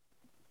a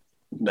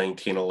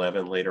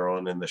 1911 later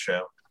on in the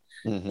show.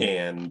 Mm-hmm.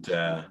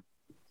 And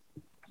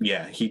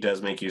yeah, he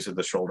does make use of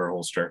the shoulder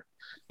holster.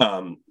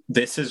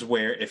 This is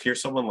where, if you're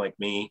someone like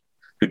me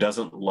who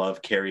doesn't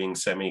love carrying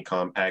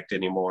semi-compact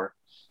anymore,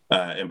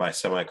 and by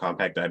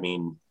semi-compact, I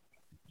mean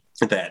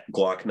that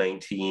Glock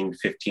 19,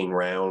 15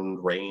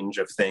 round range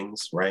of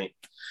things, right?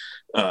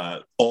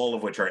 All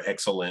of which are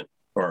excellent,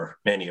 or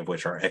many of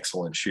which are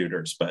excellent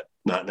shooters, but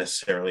not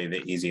necessarily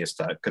the easiest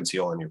to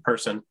conceal on your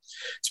person,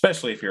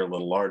 especially if you're a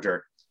little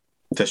larger.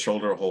 The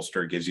shoulder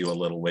holster gives you a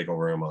little wiggle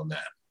room on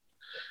that.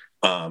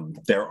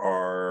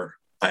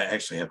 I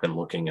actually have been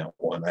looking at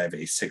one. I have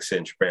a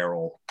 6-inch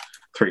barrel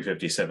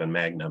 357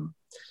 Magnum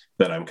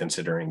that I'm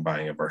considering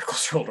buying a vertical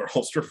shoulder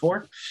holster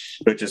for,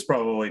 which is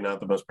probably not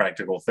the most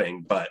practical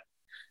thing, but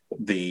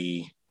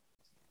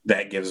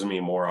that gives me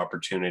more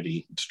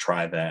opportunity to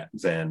try that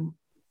than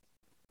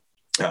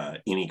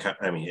any kind.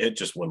 I mean, it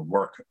just wouldn't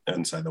work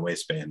inside the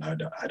waistband,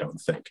 I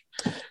don't think.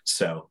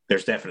 So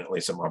there's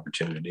definitely some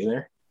opportunity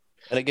there.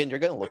 And again, you're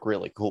going to look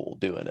really cool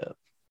doing it.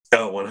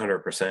 Oh,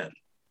 100%.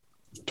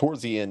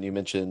 Towards the end, you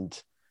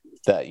mentioned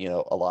that,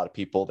 a lot of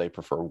people, they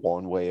prefer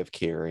one way of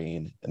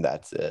carrying and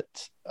that's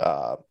it.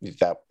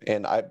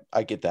 And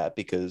I get that,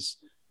 because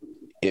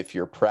if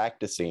you're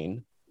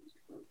practicing,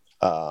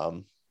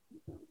 you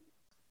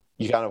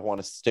kind of want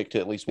to stick to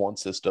at least one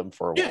system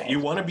for a while. Yeah, you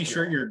want to be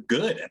sure you're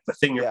good at the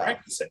thing you're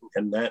practicing.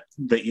 And that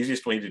the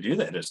easiest way to do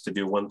that is to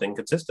do one thing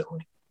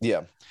consistently.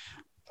 Yeah.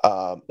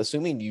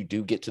 Assuming you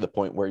do get to the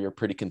point where you're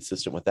pretty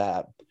consistent with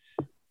that,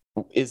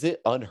 is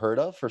it unheard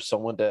of for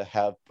someone to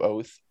have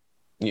both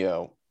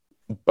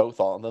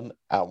on them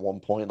at one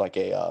point, like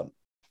a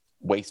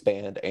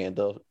waistband and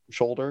a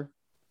shoulder?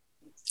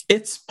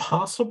 It's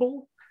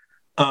possible.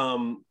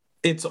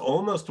 It's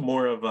almost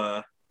more of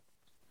a,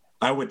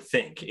 I would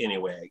think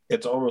anyway,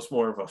 it's almost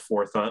more of a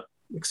for fun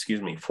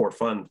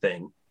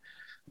thing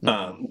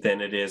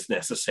than it is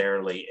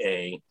necessarily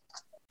a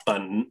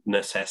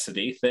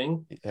necessity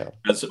thing. Yeah.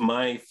 As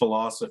my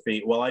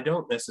philosophy, well, I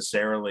don't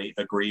necessarily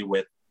agree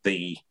with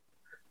the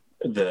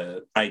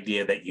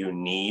idea that you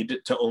need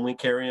to only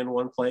carry in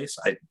one place.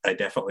 I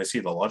definitely see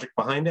the logic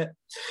behind it.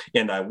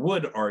 And I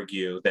would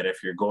argue that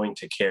if you're going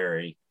to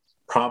carry,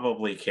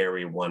 probably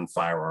carry one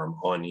firearm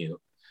on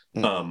you.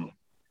 Mm-hmm.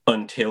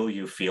 until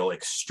you feel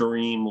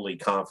extremely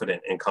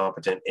confident and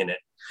competent in it.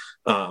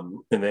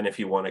 And then if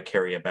you want to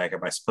carry a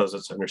backup, I suppose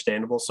it's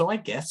understandable. So I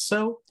guess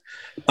so.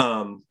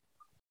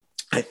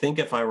 I think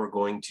if I were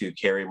going to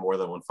carry more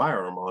than one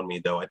firearm on me,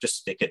 though, I'd just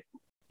stick it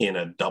in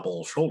a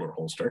double shoulder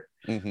holster,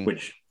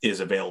 which is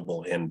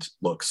available and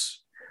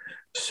looks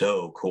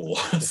so cool.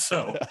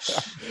 So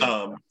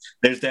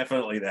there's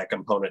definitely that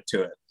component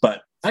to it.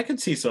 But I could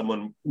see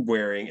someone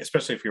wearing,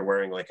 especially if you're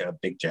wearing like a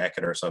big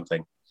jacket or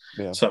something,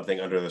 something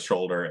under the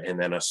shoulder, and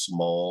then a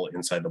small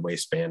inside the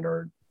waistband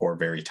or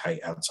very tight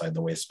outside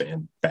the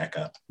waistband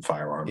backup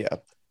firearm. Yeah.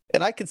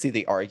 And I could see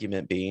the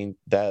argument being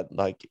that,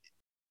 like,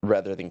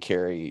 rather than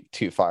carry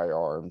two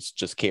firearms,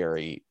 just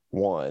carry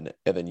one,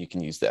 and then you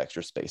can use the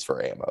extra space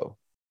for ammo.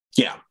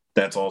 Yeah,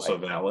 that's also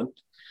valid.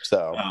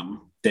 So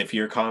if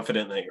you're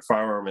confident that your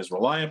firearm is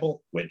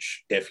reliable,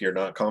 which if you're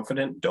not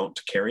confident, don't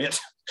carry it.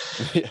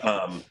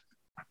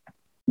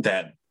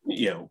 That,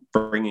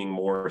 bringing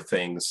more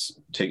things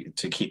to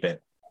keep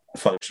it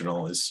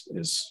functional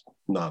is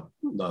not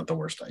the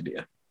worst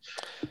idea.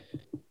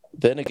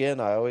 Then again,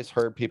 I always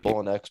heard people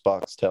on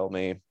Xbox tell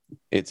me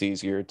it's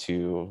easier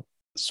to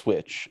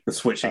switching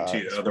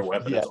to other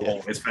weapons is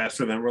always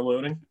faster than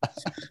reloading.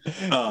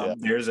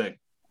 There's a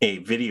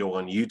video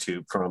on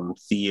YouTube from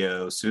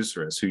Theo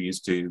Susaris, who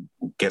used to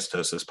guest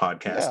host this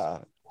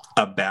podcast,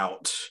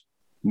 about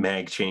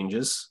mag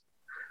changes,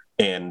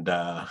 and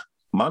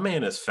my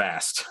man is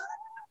fast.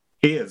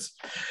 He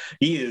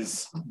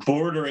is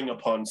bordering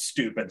upon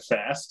stupid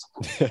fast.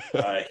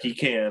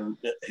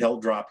 He'll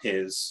drop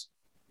his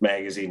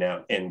magazine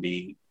out and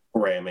be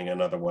ramming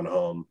another one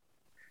home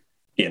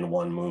in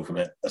one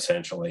movement,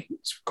 essentially.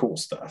 It's cool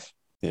stuff.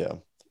 Yeah.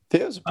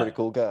 Theo's a pretty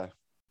cool guy.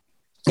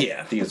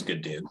 Yeah, Theo's a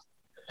good dude.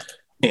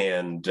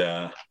 And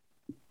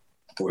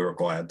we were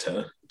glad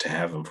to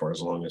have him for as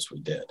long as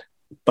we did.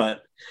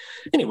 But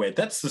anyway,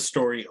 that's the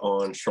story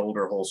on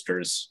shoulder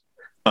holsters.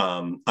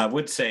 I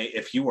would say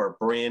if you are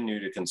brand new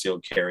to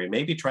concealed carry,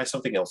 maybe try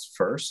something else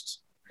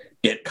first.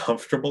 Get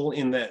comfortable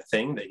in that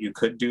thing that you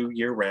could do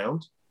year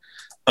round.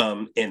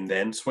 And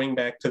then swing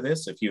back to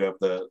this if you have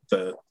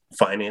the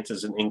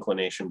finances and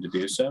inclination to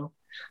do so.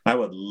 I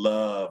would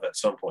love at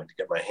some point to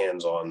get my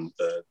hands on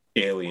the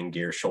Alien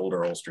Gear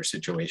shoulder holster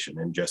situation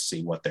and just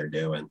see what they're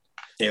doing.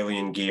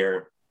 Alien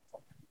Gear,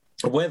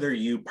 whether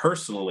you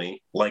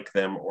personally like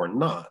them or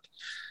not,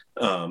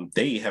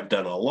 they have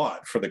done a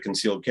lot for the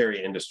concealed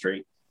carry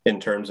industry in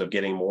terms of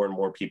getting more and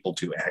more people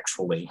to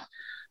actually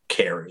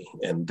carry.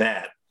 And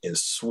that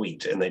is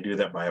sweet. And they do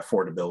that by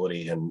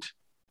affordability and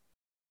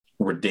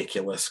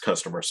ridiculous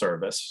customer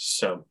service.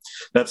 So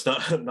that's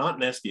not an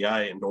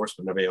SDI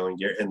endorsement of Alien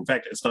Gear. In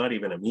fact, it's not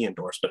even a me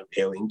endorsement of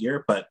Alien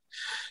Gear, but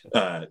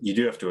you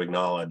do have to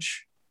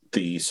acknowledge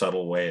the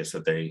subtle ways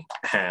that they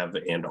have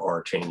and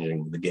are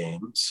changing the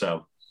game.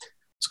 So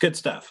it's good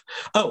stuff.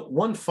 Oh,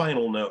 one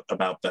final note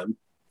about them.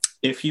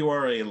 If you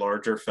are a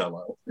larger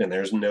fellow, and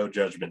there's no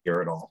judgment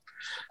here at all,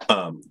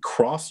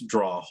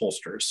 cross-draw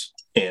holsters,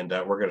 and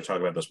we're going to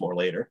talk about this more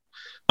later,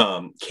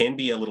 can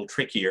be a little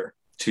trickier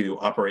to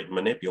operate and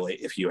manipulate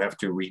if you have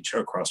to reach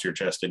across your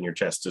chest and your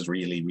chest is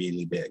really,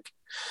 really big.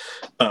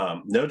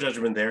 No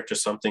judgment there,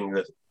 just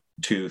something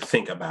to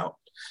think about.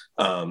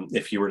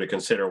 If you were to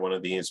consider one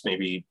of these,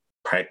 maybe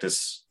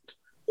practice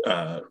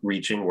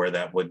reaching where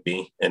that would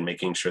be and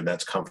making sure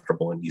that's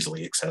comfortable and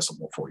easily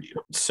accessible for you.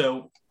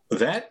 So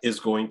that is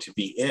going to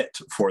be it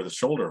for the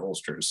shoulder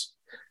holsters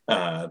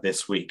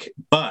this week.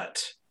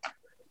 But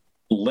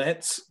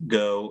let's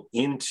go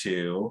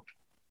into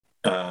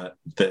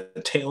the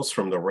tales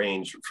from the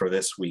range for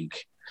this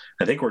week.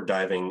 I think we're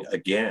diving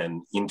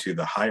again into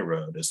the high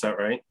road. Is that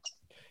right?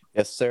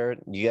 Yes, sir.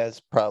 You guys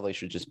probably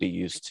should just be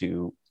used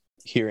to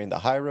hearing the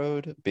high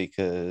road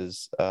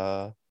because it's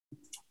going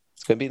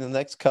to be the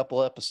next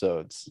couple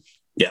episodes.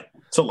 Yeah,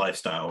 it's a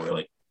lifestyle,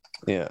 really.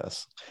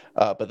 Yes.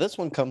 But this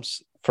one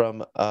comes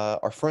from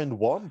our friend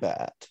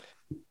Wombat.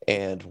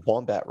 And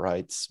Wombat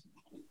writes,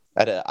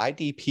 at an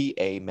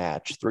IDPA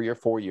match 3 or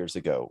 4 years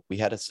ago, we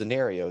had a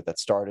scenario that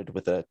started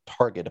with a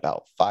target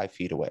about 5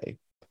 feet away.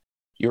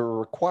 You were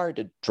required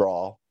to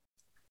draw,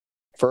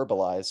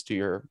 verbalize to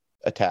your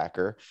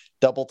attacker,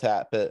 double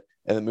tap it,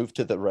 and then move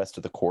to the rest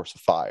of the course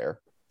of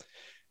fire.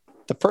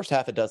 The first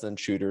half a dozen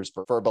shooters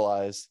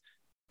verbalize,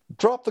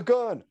 drop the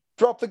gun,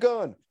 drop the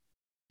gun,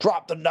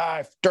 drop the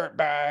knife,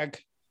 dirtbag,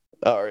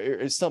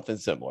 or something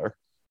similar.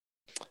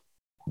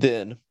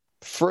 Then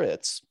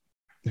Fritz,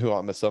 who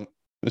I'm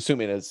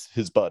assuming is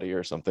his buddy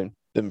or something,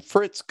 then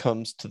Fritz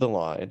comes to the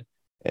line,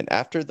 and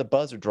after the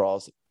buzzer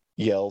draws,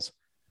 yells,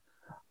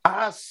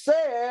 I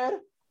said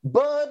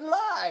Bud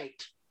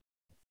Light,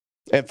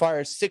 and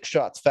fires 6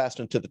 shots fast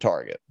into the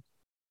target.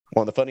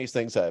 One of the funniest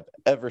things I've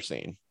ever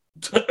seen.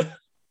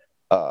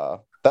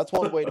 That's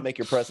one way to make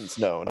your presence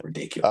known.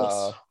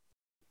 Ridiculous.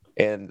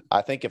 And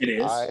I think if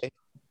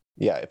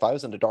I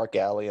was in a dark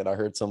alley and I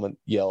heard someone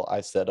yell,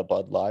 I said a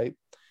Bud Light,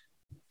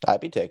 I'd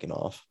be taking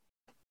off.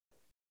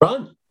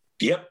 Run.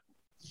 Yep.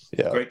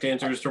 Yeah. Great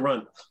answer is to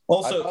run.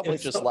 Also, I'd probably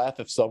just laugh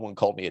if someone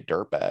called me a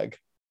dirtbag.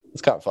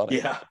 It's kind of funny.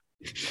 Yeah.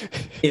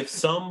 if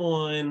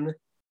someone,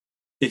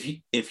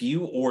 if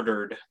you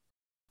ordered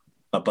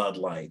a Bud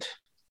Light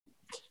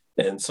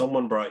and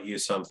someone brought you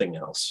something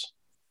else,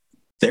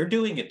 they're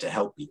doing it to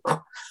help you.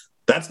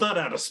 That's not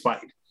out of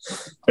spite.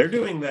 They're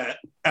doing that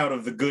out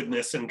of the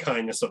goodness and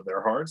kindness of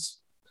their hearts.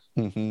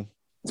 Mm-hmm.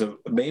 So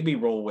maybe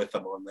roll with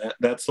them on that.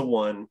 That's the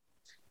one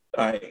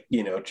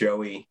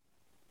Joey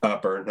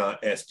Upper,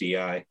 not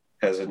SDI,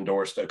 has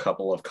endorsed a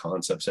couple of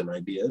concepts and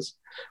ideas.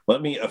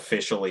 Let me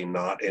officially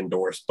not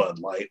endorse Bud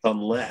Light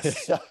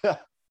unless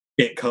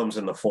it comes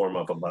in the form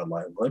of a Bud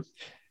Light one.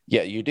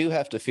 Yeah, you do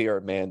have to fear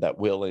a man that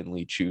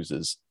willingly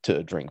chooses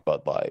to drink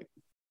Bud Light.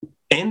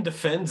 And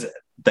defends it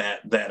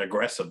that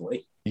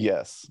aggressively.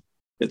 Yes.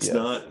 It's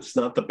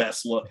not the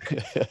best look.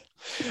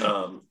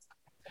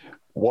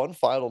 One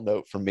final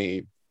note from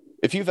me.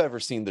 If you've ever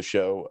seen the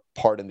show,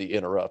 Pardon the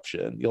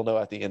Interruption, you'll know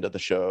at the end of the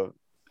show,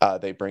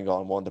 they bring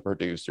on one of the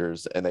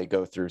producers and they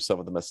go through some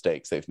of the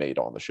mistakes they've made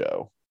on the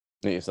show.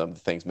 Some of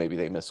the things maybe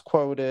they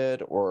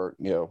misquoted, or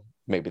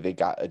maybe they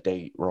got a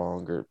date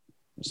wrong or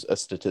a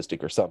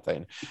statistic or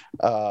something.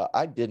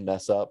 I did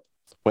mess up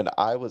when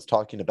I was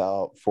talking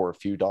about For a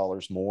Few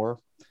Dollars More.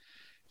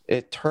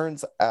 It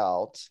turns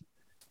out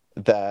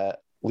that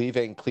Lee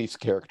Van Cleef's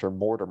character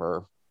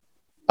Mortimer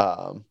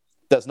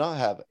does not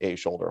have a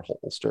shoulder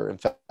holster. In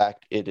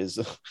fact, it is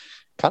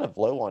kind of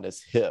low on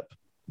his hip,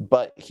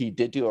 but he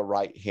did do a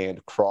right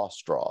hand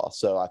cross draw.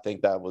 So I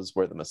think that was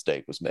where the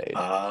mistake was made.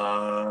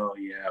 Oh,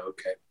 yeah.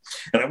 Okay.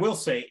 And I will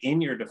say,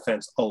 in your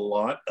defense, a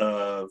lot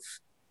of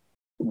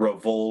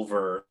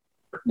revolver,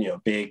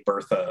 big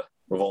Bertha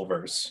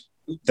revolvers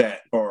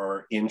that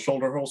are in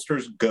shoulder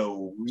holsters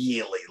go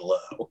really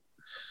low.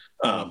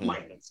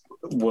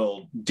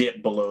 Will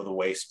dip below the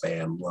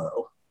waistband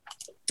low.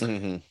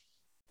 Mm-hmm.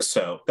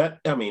 So that,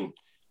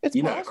 it's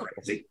not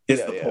crazy is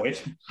the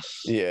point.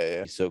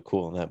 Yeah. He's so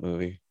cool in that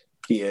movie.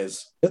 He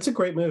is. It's a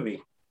great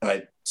movie,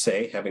 I'd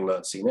say, having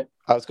not seen it.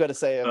 I was going to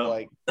say,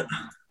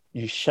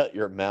 you shut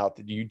your mouth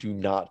and you do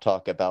not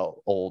talk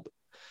about old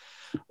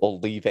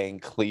Lee Van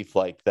Cleef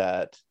like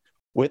that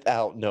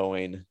without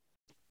knowing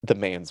the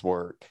man's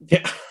work.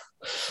 Yeah.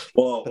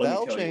 Well,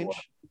 that'll change.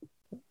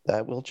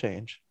 That will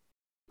change.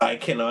 I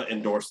cannot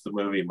endorse the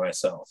movie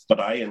myself, but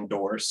I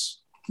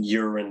endorse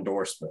your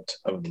endorsement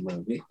of the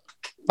movie.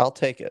 I'll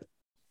take it.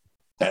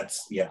 I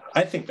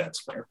think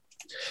that's fair.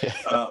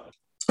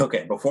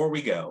 Okay, before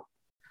we go,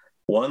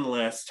 one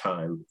last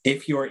time,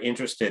 if you're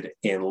interested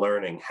in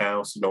learning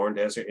how Sonoran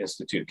Desert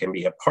Institute can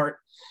be a part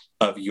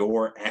of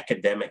your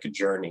academic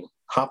journey,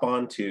 hop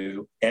on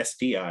to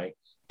SDI.edu.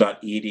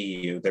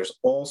 There's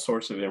all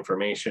sorts of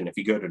information. If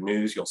you go to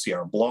news, you'll see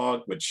our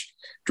blog, which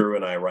Drew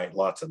and I write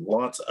lots and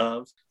lots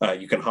of.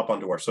 You can hop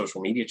onto our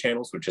social media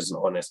channels, which isn't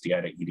on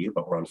SDI.edu,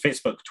 but we're on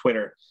Facebook,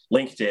 Twitter,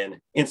 LinkedIn,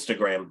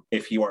 Instagram,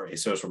 if you are a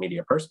social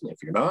media person.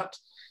 If you're not,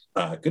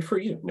 good for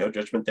you. No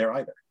judgment there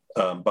either.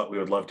 But we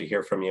would love to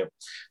hear from you.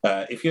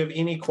 If you have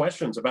any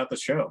questions about the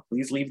show,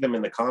 please leave them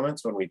in the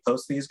comments when we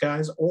post these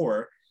guys,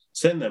 or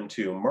send them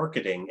to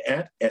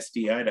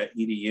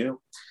marketing@sdi.edu.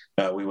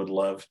 We would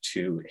love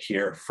to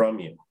hear from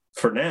you.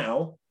 For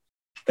now,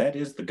 that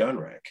is the Gun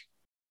Rack.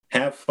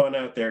 Have fun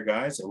out there,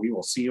 guys, and we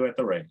will see you at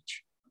the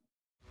range.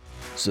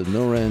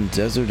 Sonoran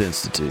Desert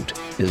Institute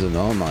is an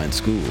online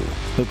school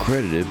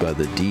accredited by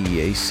the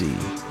DEAC.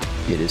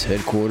 It is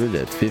headquartered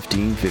at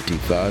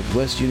 1555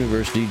 West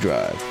University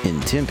Drive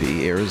in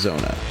Tempe,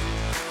 Arizona.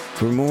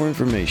 For more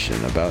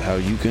information about how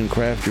you can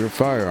craft your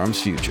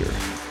firearms future,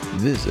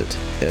 visit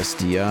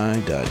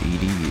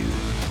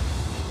sdi.edu.